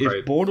 If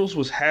Right. Bortles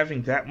was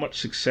having that much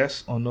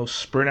success on those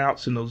sprint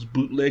outs and those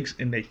bootlegs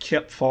and they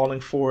kept falling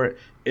for it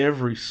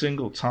every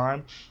single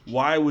time,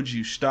 why would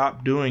you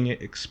stop doing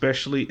it,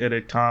 especially at a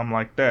time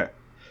like that?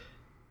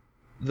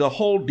 The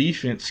whole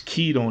defense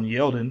keyed on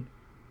Yeldon.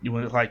 You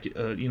went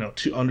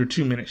under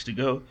 2 minutes to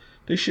go.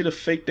 They should have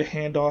faked the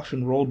handoff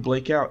and rolled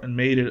Blake out and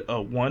made it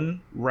a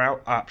one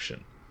route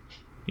option.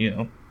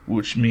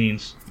 Which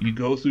means you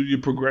go through your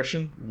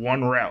progression,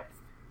 one route.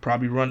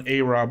 Probably run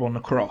A-Rob on the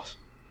cross.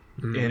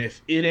 Mm-hmm. And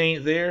if it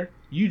ain't there,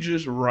 you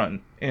just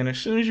run. And as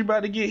soon as you're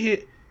about to get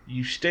hit,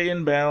 you stay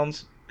in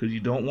bounds because you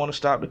don't want to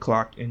stop the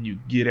clock and you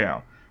get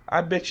out.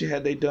 I bet you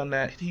had they done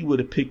that, he would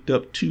have picked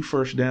up 2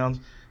 first downs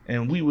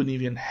and we wouldn't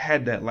even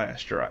had that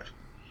last drive.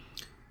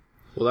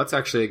 Well, that's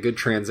actually a good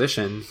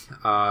transition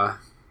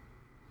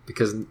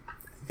because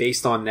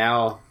based on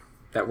now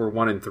that we're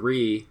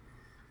 1-3,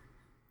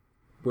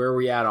 where are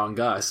we at on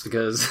Gus?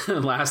 Because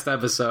last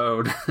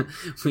episode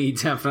we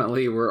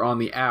definitely were on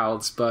the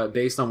outs, but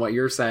based on what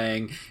you're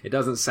saying, it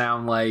doesn't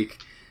sound like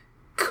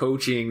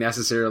coaching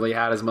necessarily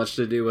had as much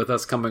to do with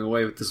us coming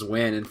away with this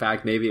win. In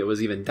fact, maybe it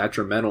was even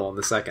detrimental in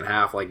the second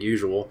half, like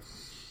usual.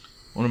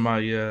 One of my,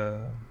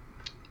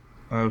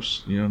 I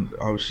was,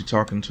 obviously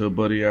talking to a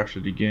buddy after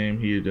the game.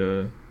 He had,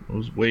 it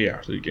was way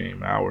after the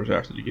game, hours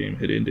after the game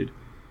had ended.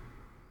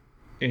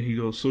 And he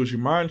goes, "So is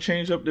your mind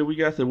changed up that we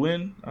got the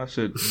win?" I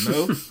said,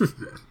 "No."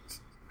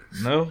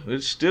 No,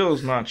 it still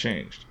is not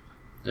changed.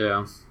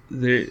 Yeah.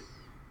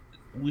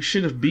 We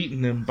should have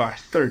beaten them by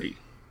 30.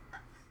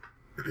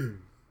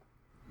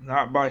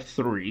 Not by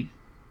 3.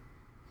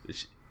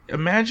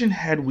 Imagine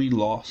had we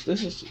lost.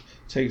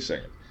 Take a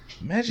second.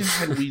 Imagine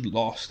had we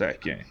lost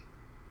that game.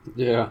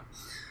 Yeah.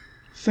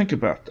 Think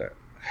about that.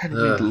 Had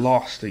we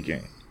lost the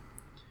game.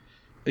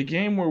 A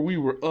game where we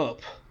were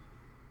up.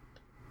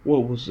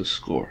 What was the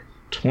score?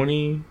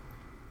 23-6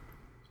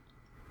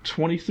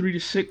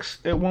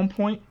 at one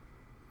point.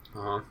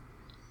 Uh-huh.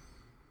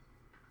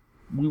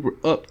 We were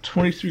up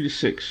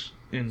 23-6,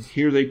 and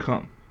here they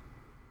come.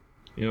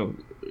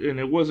 And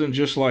it wasn't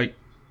just like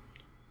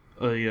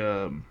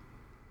it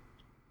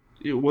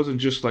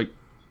wasn't just like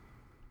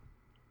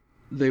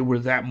they were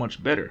that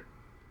much better.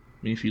 I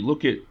mean, if you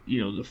look at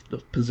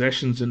the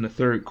possessions in the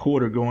third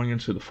quarter going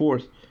into the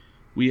fourth,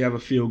 we have a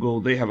field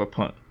goal, they have a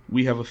punt.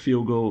 We have a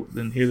field goal,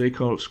 then here they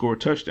score a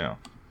touchdown.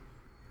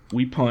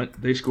 We punt,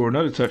 they score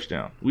another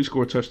touchdown. We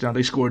score a touchdown,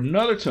 they score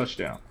another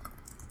touchdown.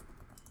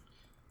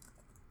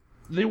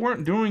 They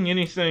weren't doing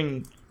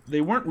anything. They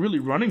weren't really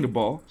running the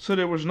ball, so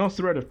there was no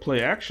threat of play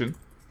action.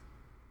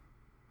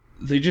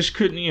 They just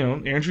couldn't,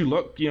 Andrew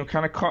Luck,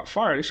 kind of caught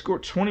fire. They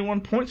scored 21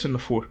 points in the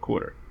fourth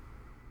quarter.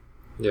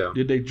 Yeah.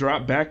 Did they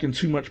drop back in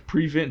too much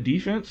prevent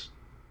defense?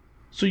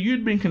 So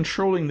you'd been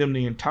controlling them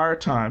the entire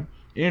time.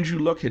 Andrew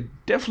Luck had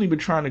definitely been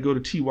trying to go to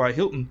T.Y.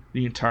 Hilton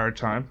the entire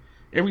time.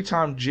 Every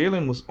time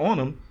Jalen was on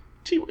him,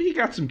 he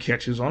got some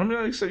catches on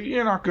him. They said,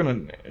 you're not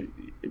going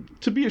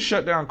to be a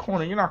shutdown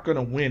corner, you're not going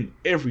to win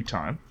every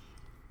time.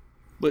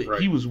 But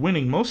right. He was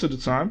winning most of the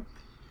time.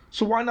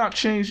 So why not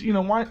change?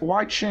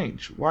 Why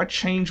change? Why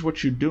change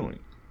what you're doing?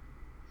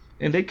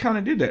 And they kind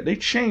of did that. They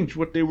changed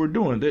what they were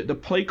doing. The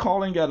play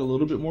calling got a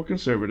little bit more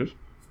conservative.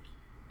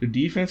 The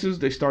defenses,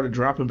 they started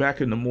dropping back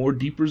into more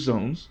deeper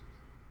zones.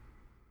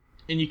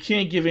 And you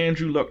can't give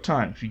Andrew Luck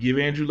time. If you give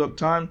Andrew Luck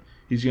time,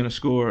 he's going to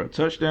score a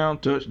touchdown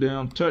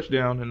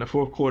in the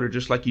fourth quarter,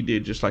 just like he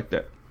did, just like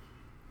that.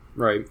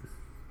 Right.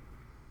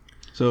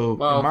 So,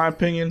 in my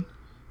opinion,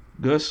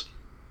 Gus,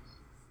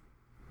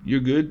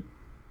 you're good,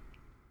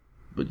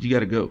 but you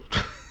got to go.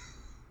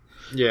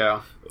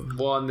 Yeah.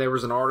 Well, and there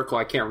was an article,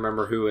 I can't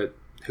remember who it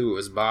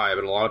was by,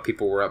 but a lot of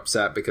people were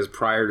upset because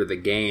prior to the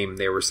game,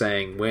 they were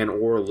saying win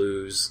or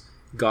lose,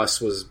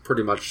 Gus was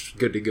pretty much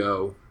good to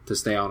go to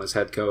stay on as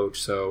head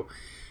coach. So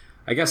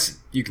I guess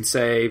you can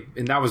say,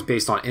 and that was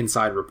based on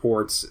inside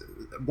reports,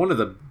 one of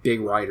the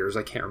big writers,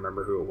 I can't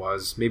remember who it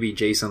was, maybe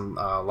Jason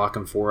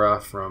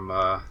LaCanfora from,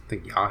 I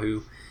think,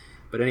 Yahoo.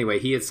 But anyway,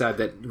 he had said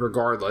that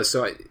regardless,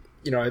 so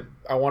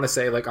I want to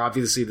say, like,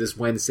 obviously this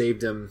win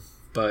saved him,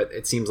 but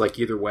it seems like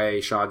either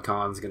way, Shad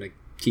Khan's going to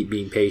keep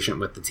being patient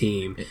with the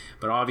team.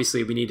 But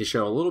obviously we need to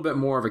show a little bit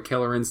more of a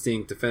killer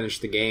instinct to finish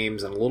the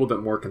games and a little bit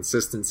more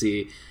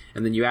consistency.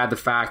 And then you add the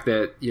fact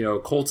that,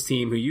 Colts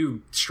team, who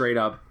you straight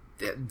up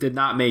did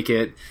not make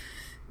it,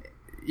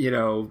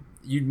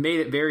 you made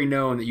it very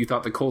known that you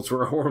thought the Colts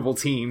were a horrible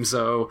team.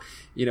 So,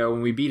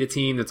 when we beat a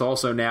team that's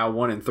also now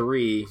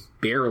 1-3,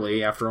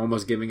 barely, after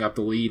almost giving up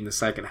the lead in the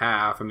second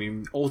half, I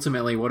mean,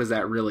 ultimately, what does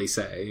that really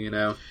say,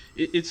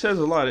 It says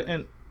a lot.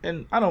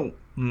 And I don't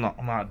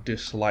not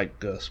dislike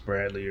Gus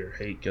Bradley or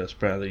hate Gus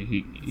Bradley.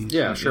 He's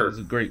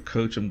a great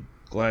coach. I'm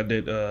glad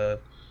that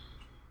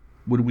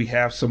would we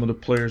have some of the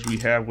players we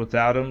have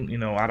without him?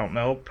 I don't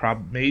know.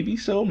 Maybe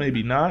so,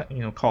 maybe not.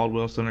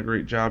 Caldwell's done a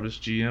great job as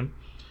GM,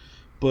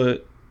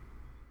 but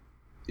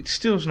it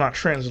still is not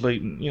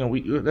translating.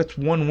 That's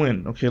one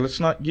win. Okay, let's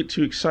not get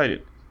too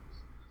excited.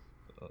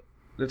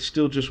 That's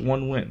still just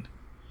one win.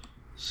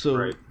 So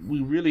Right. we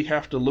really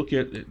have to look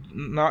at it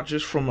not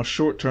just from a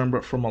short term,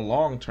 but from a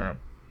long term.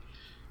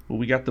 Well,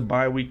 we got the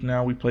bye week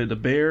now. We play the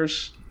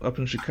Bears up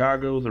in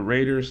Chicago, the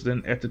Raiders,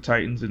 then at the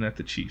Titans, and at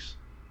the Chiefs.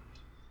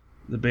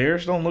 The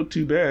Bears don't look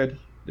too bad.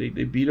 They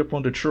beat up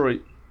on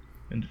Detroit,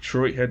 and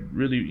Detroit had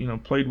really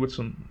played with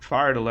some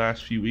fire the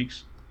last few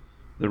weeks.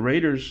 The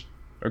Raiders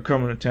are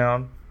coming to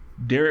town.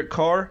 Derek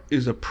Carr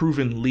is a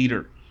proven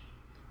leader.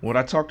 What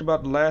I talked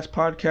about the last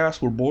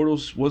podcast where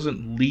Bortles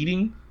wasn't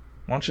leading,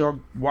 why don't y'all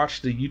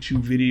watch the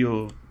YouTube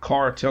video of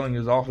Carr telling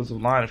his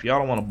offensive line, if y'all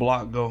don't want to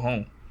block, go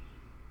home.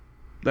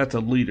 That's a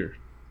leader.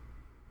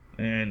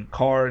 And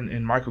Carr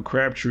and Michael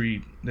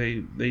Crabtree,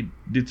 they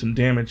did some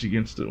damage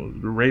against the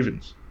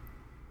Ravens.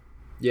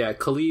 Yeah,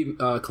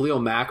 Khalil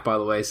Mack, by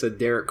the way, said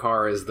Derek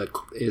Carr is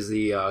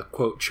the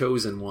quote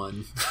chosen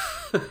one.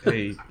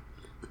 Hey,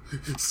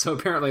 so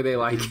apparently they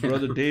like him.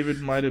 Brother David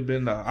might have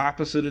been the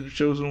opposite of the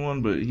chosen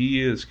one, but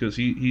he is, because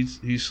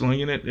he's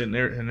slinging it and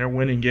they're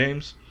winning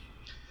games.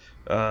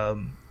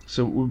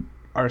 So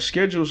our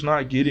schedule's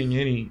not getting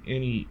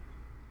any.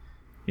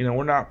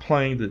 We're not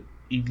playing the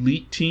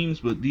elite teams,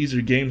 but these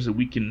are games that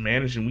we can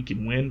manage and we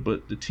can win.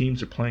 But the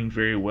teams are playing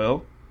very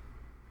well.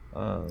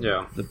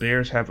 Yeah. The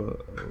Bears have a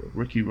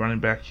rookie running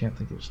back. I can't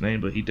think of his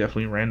name, but he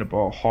definitely ran the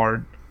ball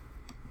hard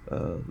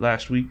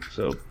last week.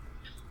 So.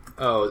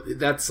 Oh,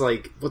 that's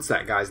like, what's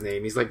that guy's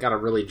name? He's like got a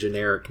really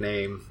generic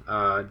name.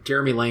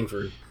 Jeremy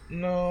Langford.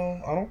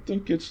 No, I don't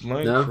think it's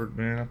Langford,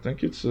 man. I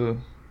think it's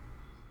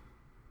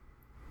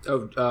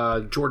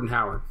Jordan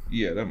Howard.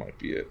 Yeah, that might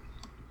be it.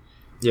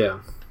 Yeah.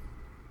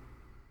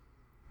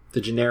 The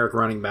generic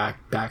running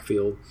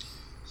backfield.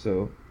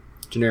 So.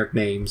 Generic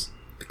names.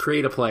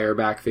 Create a player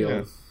backfield.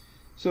 Yeah.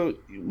 So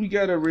we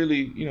gotta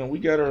really, we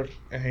got our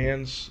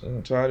hands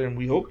tied, and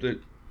we hope that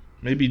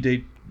maybe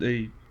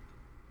they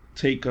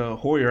take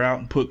Hoyer out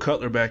and put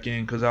Cutler back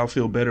in, because I'll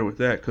feel better with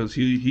that, because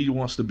he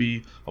wants to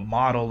be a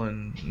model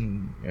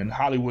and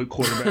Hollywood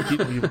quarterback. He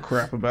don't give a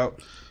crap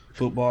about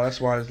football.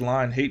 That's why his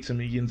line hates him.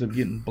 He ends up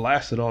getting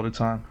blasted all the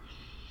time.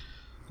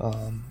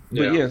 But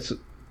yeah.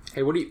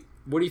 Hey, what do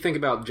you think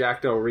about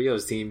Jack Del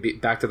Rio's team?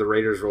 Back to the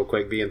Raiders real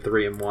quick, being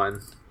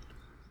 3-1.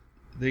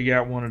 They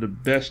got one of the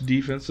best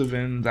defensive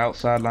ends,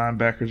 outside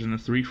linebackers in the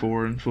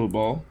 3-4 in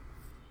football.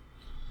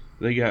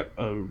 They got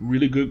a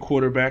really good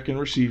quarterback and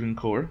receiving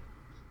core.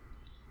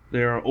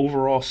 They're an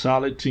overall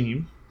solid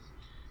team.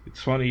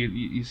 It's funny,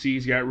 you see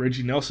he's got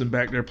Reggie Nelson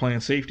back there playing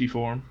safety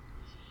for him.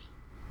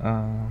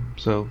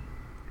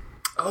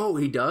 Oh,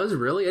 he does?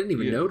 Really? I didn't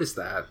even notice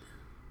that.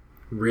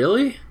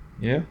 Really?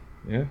 Yeah.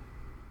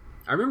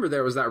 I remember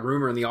there was that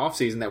rumor in the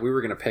offseason that we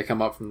were going to pick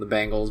him up from the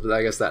Bengals, but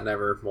I guess that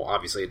never... Well,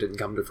 obviously it didn't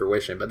come to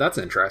fruition, but that's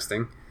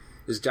interesting.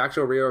 Is Jack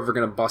Del Rio ever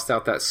going to bust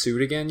out that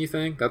suit again, you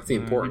think? That's the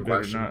important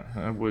question. Not.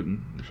 I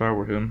wouldn't if I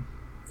were him.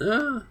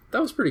 That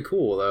was pretty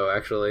cool, though,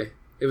 actually.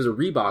 It was a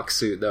Reebok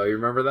suit, though. You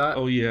remember that?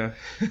 Oh, yeah.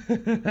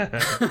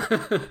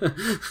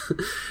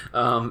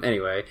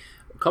 Anyway,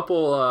 a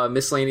couple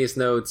miscellaneous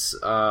notes.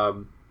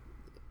 And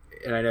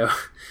I know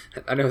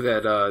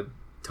that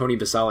Tony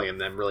Baselli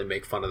and them really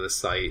make fun of this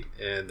site,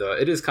 and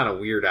it is kind of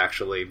weird,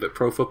 actually. But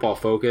Pro Football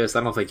Focus,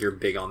 I don't think you're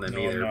big on them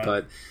either.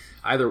 But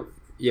I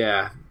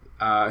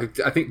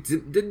think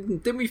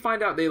didn't we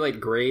find out they like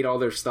grade all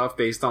their stuff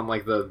based on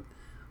like the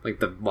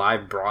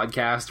live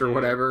broadcast or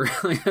whatever?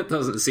 Like, that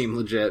doesn't seem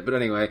legit. But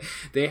anyway,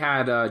 they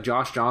had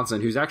Josh Johnson,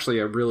 who's actually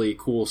a really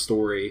cool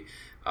story,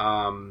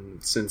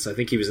 since I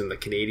think he was in the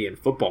Canadian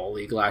Football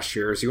League last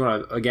year. So you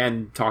want to,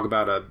 again, talk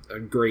about a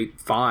great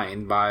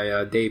find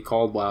by Dave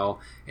Caldwell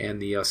and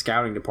the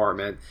scouting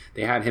department.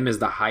 They had him as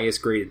the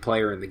highest graded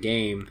player in the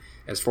game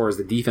as far as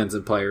the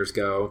defensive players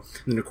go.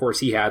 And then, of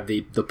course, he had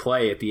the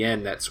play at the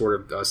end that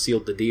sort of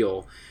sealed the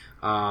deal.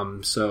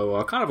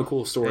 So kind of a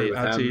cool story with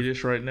him. I'll tell you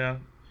this right now.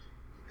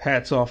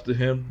 Hats off to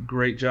him.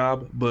 Great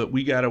job. But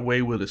we got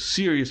away with a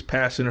serious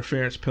pass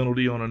interference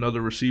penalty on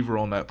another receiver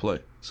on that play.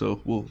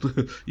 So,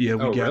 we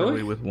got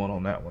away with one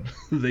on that one.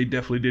 They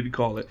definitely didn't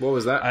call it. What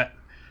was that?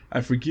 I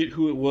forget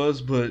who it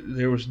was, but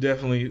there was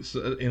definitely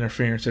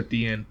interference at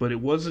the end. But it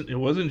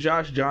wasn't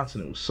Josh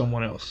Johnson. It was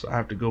someone else. I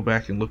have to go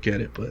back and look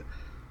at it. But,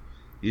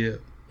 yeah.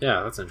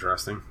 Yeah, that's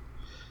interesting.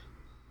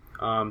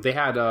 They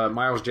had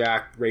Miles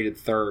Jack rated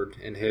third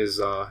in his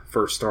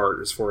first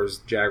start as far as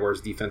Jaguars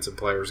defensive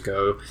players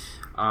go.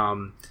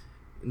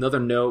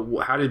 Another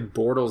note, how did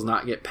Bortles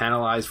not get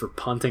penalized for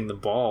punting the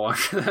ball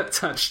after that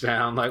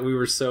touchdown? Like, we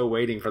were so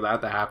waiting for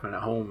that to happen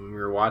at home when we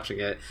were watching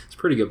it. It's a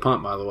pretty good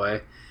punt, by the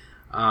way.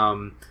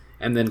 And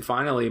then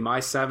finally,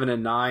 my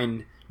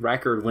 7-9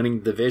 record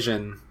winning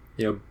division,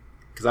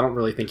 because I don't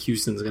really think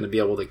Houston's going to be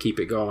able to keep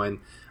it going.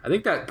 I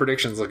think that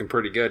prediction's looking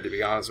pretty good, to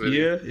be honest with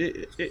you.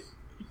 Yeah, it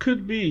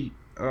could be.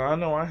 I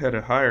know I had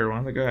a higher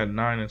one. I think I had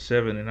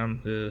 9-7, and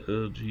I'm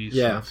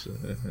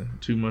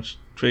too much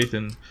faith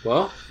in.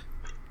 Well,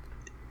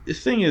 the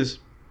thing is,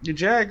 the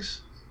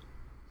Jags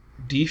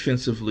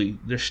defensively,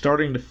 they're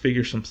starting to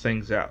figure some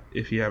things out.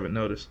 If you haven't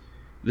noticed,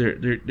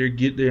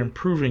 they're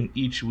improving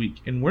each week,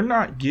 and we're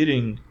not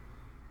getting.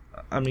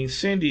 I mean,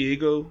 San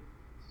Diego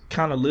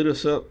kind of lit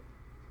us up,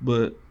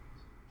 but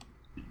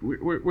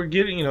we're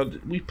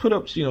getting, we put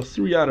up,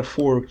 3 out of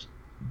 4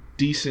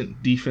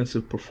 decent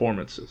defensive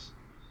performances.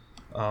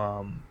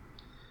 So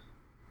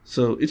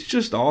it's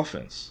just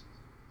offense.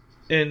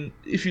 And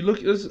if you look,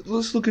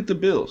 let's look at the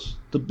Bills.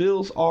 The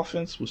Bills'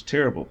 offense was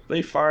terrible.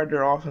 They fired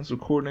their offensive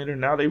coordinator.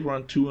 Now they've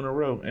run 2 in a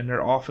row, and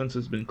their offense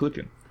has been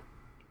clicking.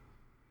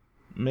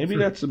 Maybe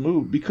that's a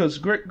move, because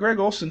Greg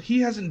Olsen, he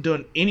hasn't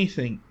done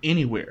anything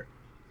anywhere.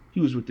 He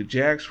was with the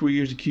Jags for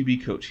years as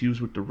QB coach. He was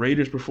with the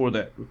Raiders before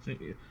that.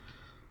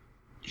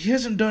 He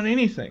hasn't done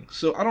anything.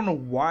 So I don't know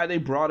why they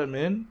brought him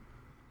in,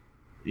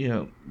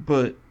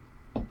 but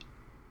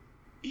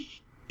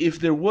if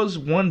there was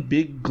one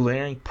big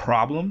glaring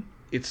problem,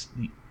 it's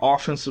the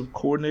offensive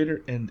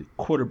coordinator and the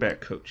quarterback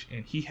coach,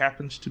 and he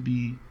happens to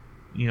be,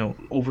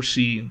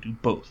 oversee and do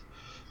both.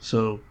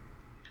 So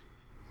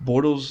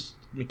Bortles'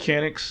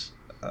 mechanics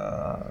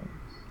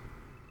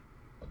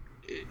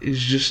is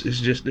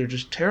just they're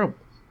just terrible.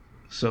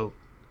 So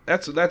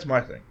that's my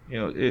thing.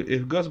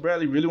 If Gus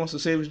Bradley really wants to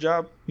save his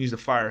job, he needs to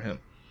fire him.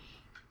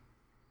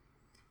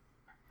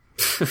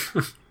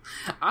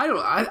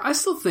 I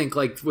still think,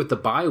 like, with the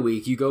bye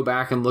week, you go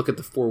back and look at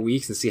the 4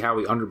 weeks and see how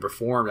we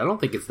underperformed. I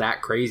don't think it's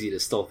that crazy to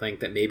still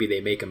think that maybe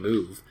they make a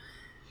move.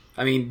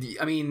 I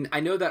mean, I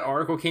know that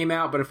article came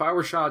out, but if I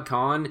were Shad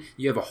Khan,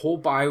 you have a whole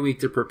bye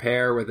week to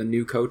prepare with a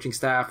new coaching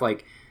staff.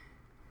 Like,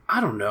 I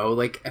don't know.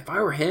 Like, if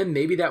I were him,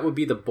 maybe that would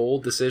be the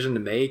bold decision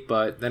to make.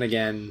 But then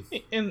again,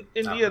 and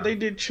yeah, they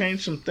did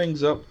change some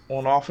things up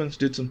on offense.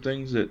 Did some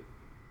things that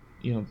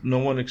no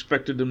one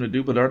expected them to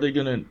do. But are they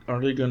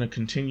gonna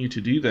continue to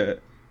do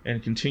that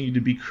and continue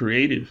to be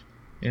creative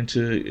and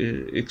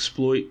to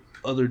exploit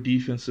other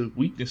defensive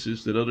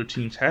weaknesses that other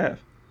teams have?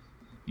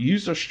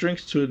 Use their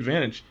strengths to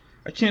advantage.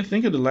 I can't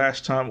think of the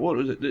last time. What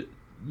was it?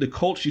 The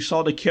Colts, you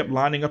saw they kept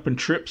lining up in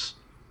trips.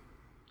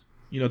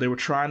 They were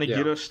trying to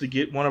get us to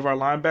get one of our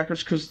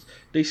linebackers because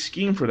they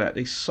schemed for that.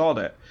 They saw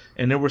that.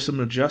 And there were some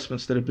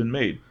adjustments that have been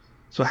made.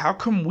 So how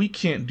come we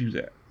can't do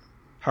that?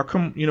 How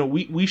come,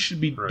 we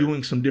should be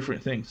doing some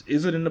different things?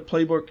 Is it in the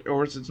playbook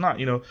or is it not?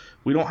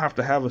 We don't have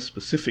to have a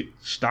specific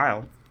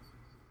style.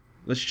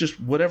 Let's just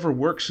whatever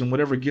works and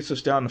whatever gets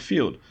us down the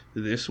field.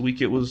 This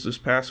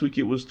past week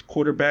it was the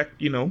quarterback,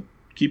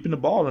 keeping the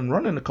ball and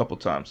running a couple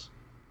times.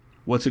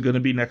 What's it going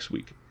to be next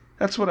week?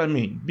 That's what I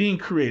mean. Being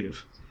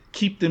creative.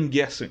 Keep them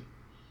guessing.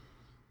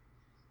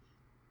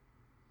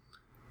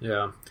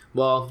 Yeah.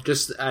 Well,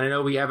 I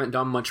know we haven't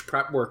done much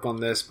prep work on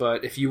this,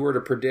 but if you were to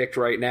predict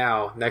right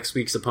now next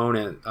week's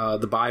opponent,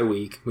 the bye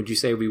week, would you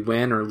say we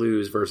win or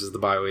lose versus the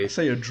bye week? I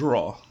say a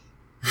draw.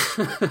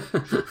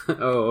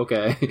 Oh,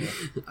 okay. Yeah.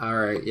 All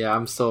right. Yeah,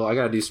 I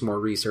got to do some more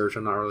research.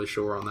 I'm not really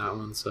sure on that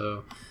one,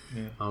 so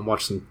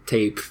watch some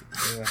tape.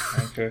 Yeah,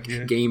 okay.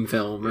 Yeah. Game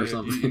film or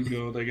something. You can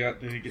go. They get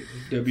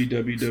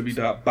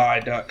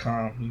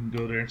www.buy.com. You can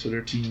go there to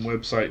their team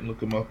website and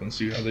look them up and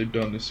see how they've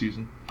done this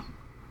season.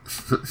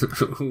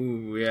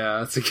 Ooh, yeah,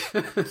 that's a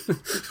good.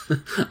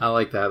 I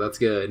like that. That's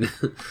good.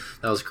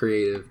 That was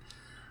creative.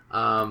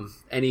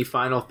 Any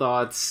final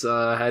thoughts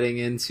heading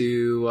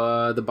into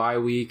the bye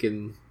week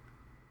and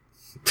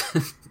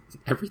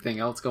everything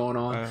else going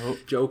on?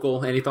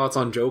 Jokel, any thoughts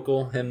on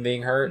Jokel, him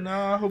being hurt?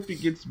 No, I hope he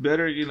gets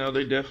better.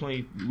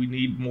 We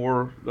need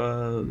more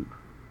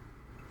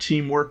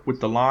teamwork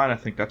with the line. I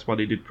think that's why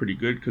they did pretty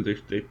good,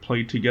 because they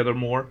played together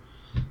more.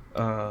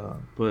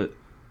 But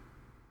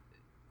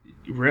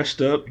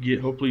rest up, get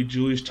hopefully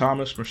Julius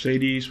Thomas,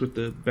 Mercedes with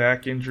the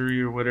back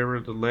injury or whatever,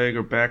 the leg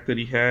or back that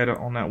he had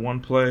on that one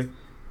play,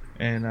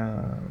 and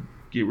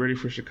get ready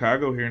for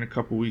Chicago here in a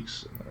couple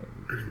weeks,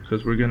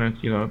 because we're gonna,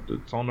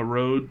 it's on the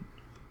road,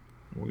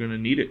 we're gonna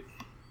need it.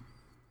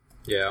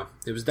 Yeah,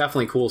 it was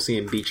definitely cool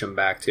seeing Beachum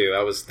back too.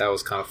 That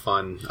was kind of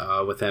fun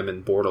with him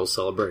and Bortles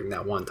celebrating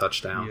that one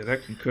touchdown. Yeah,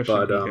 that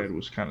concussion he had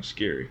was kind of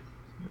scary.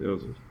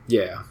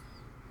 Yeah.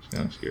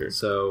 Kind of scary.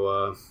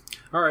 So,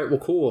 all right, well,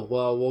 cool.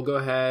 Well, we'll go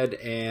ahead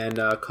and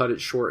cut it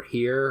short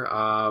here.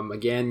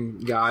 Again,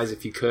 guys,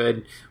 if you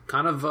could,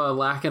 kind of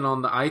lacking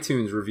on the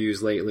iTunes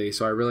reviews lately,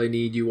 so I really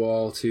need you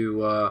all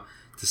to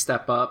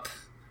step up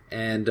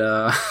and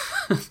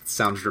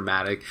sounds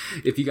dramatic.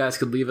 If you guys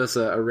could leave us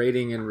a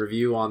rating and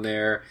review on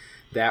there,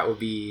 that would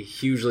be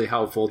hugely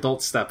helpful.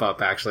 Don't step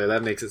up, actually.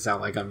 That makes it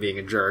sound like I'm being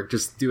a jerk.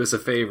 Just do us a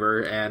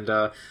favor and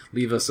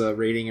leave us a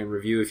rating and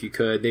review if you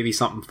could. Maybe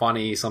something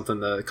funny,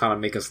 something to kind of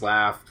make us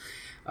laugh.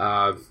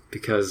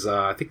 Because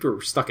I think we're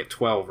stuck at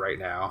 12 right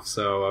now.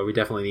 So we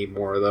definitely need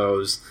more of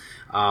those.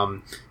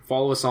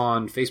 Follow us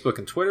on Facebook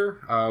and Twitter.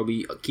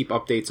 We keep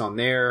updates on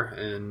there.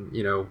 And,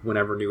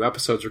 whenever new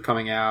episodes are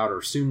coming out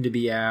or soon to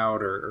be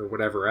out or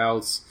whatever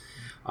else.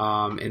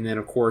 And then,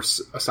 of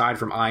course, aside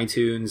from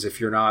iTunes,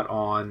 if you're not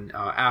on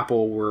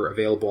Apple, we're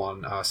available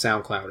on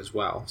SoundCloud as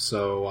well.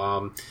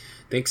 So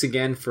thanks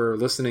again for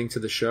listening to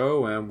the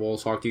show, and we'll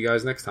talk to you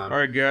guys next time. All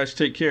right, guys,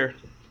 take care.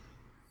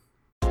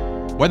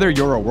 Whether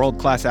you're a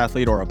world-class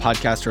athlete or a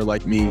podcaster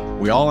like me,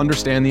 we all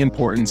understand the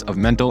importance of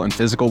mental and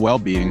physical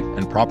well-being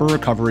and proper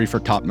recovery for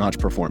top-notch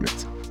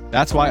performance.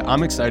 That's why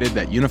I'm excited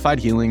that Unified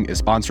Healing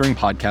is sponsoring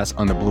podcasts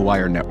on the Blue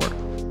Wire Network.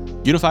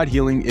 Unified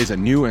Healing is a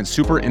new and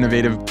super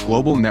innovative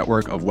global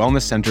network of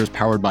wellness centers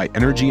powered by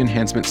Energy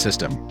Enhancement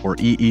System, or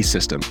EE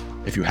System.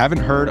 If you haven't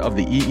heard of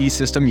the EE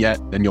System yet,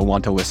 then you'll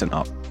want to listen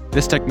up.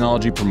 This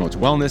technology promotes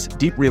wellness,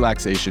 deep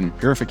relaxation,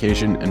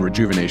 purification, and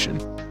rejuvenation.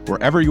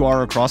 Wherever you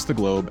are across the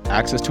globe,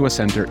 access to a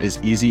center is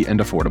easy and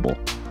affordable.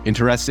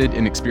 Interested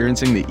in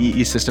experiencing the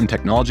EE System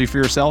technology for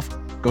yourself?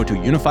 Go to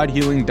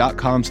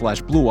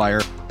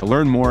unifiedhealing.com/bluewire to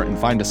learn more and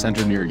find a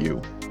center near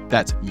you.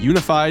 That's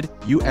unified,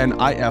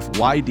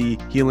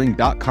 UNIFYD,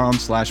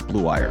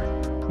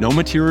 healing.com/bluewire. No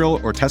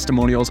material or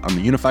testimonials on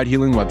the Unified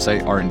Healing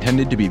website are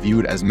intended to be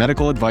viewed as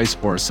medical advice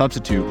or a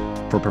substitute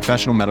for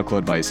professional medical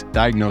advice,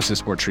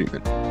 diagnosis, or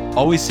treatment.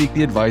 Always seek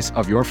the advice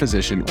of your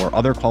physician or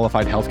other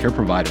qualified healthcare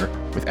provider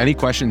with any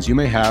questions you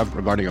may have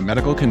regarding a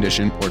medical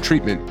condition or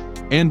treatment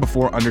and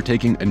before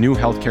undertaking a new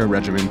healthcare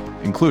regimen,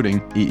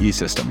 including EE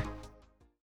System.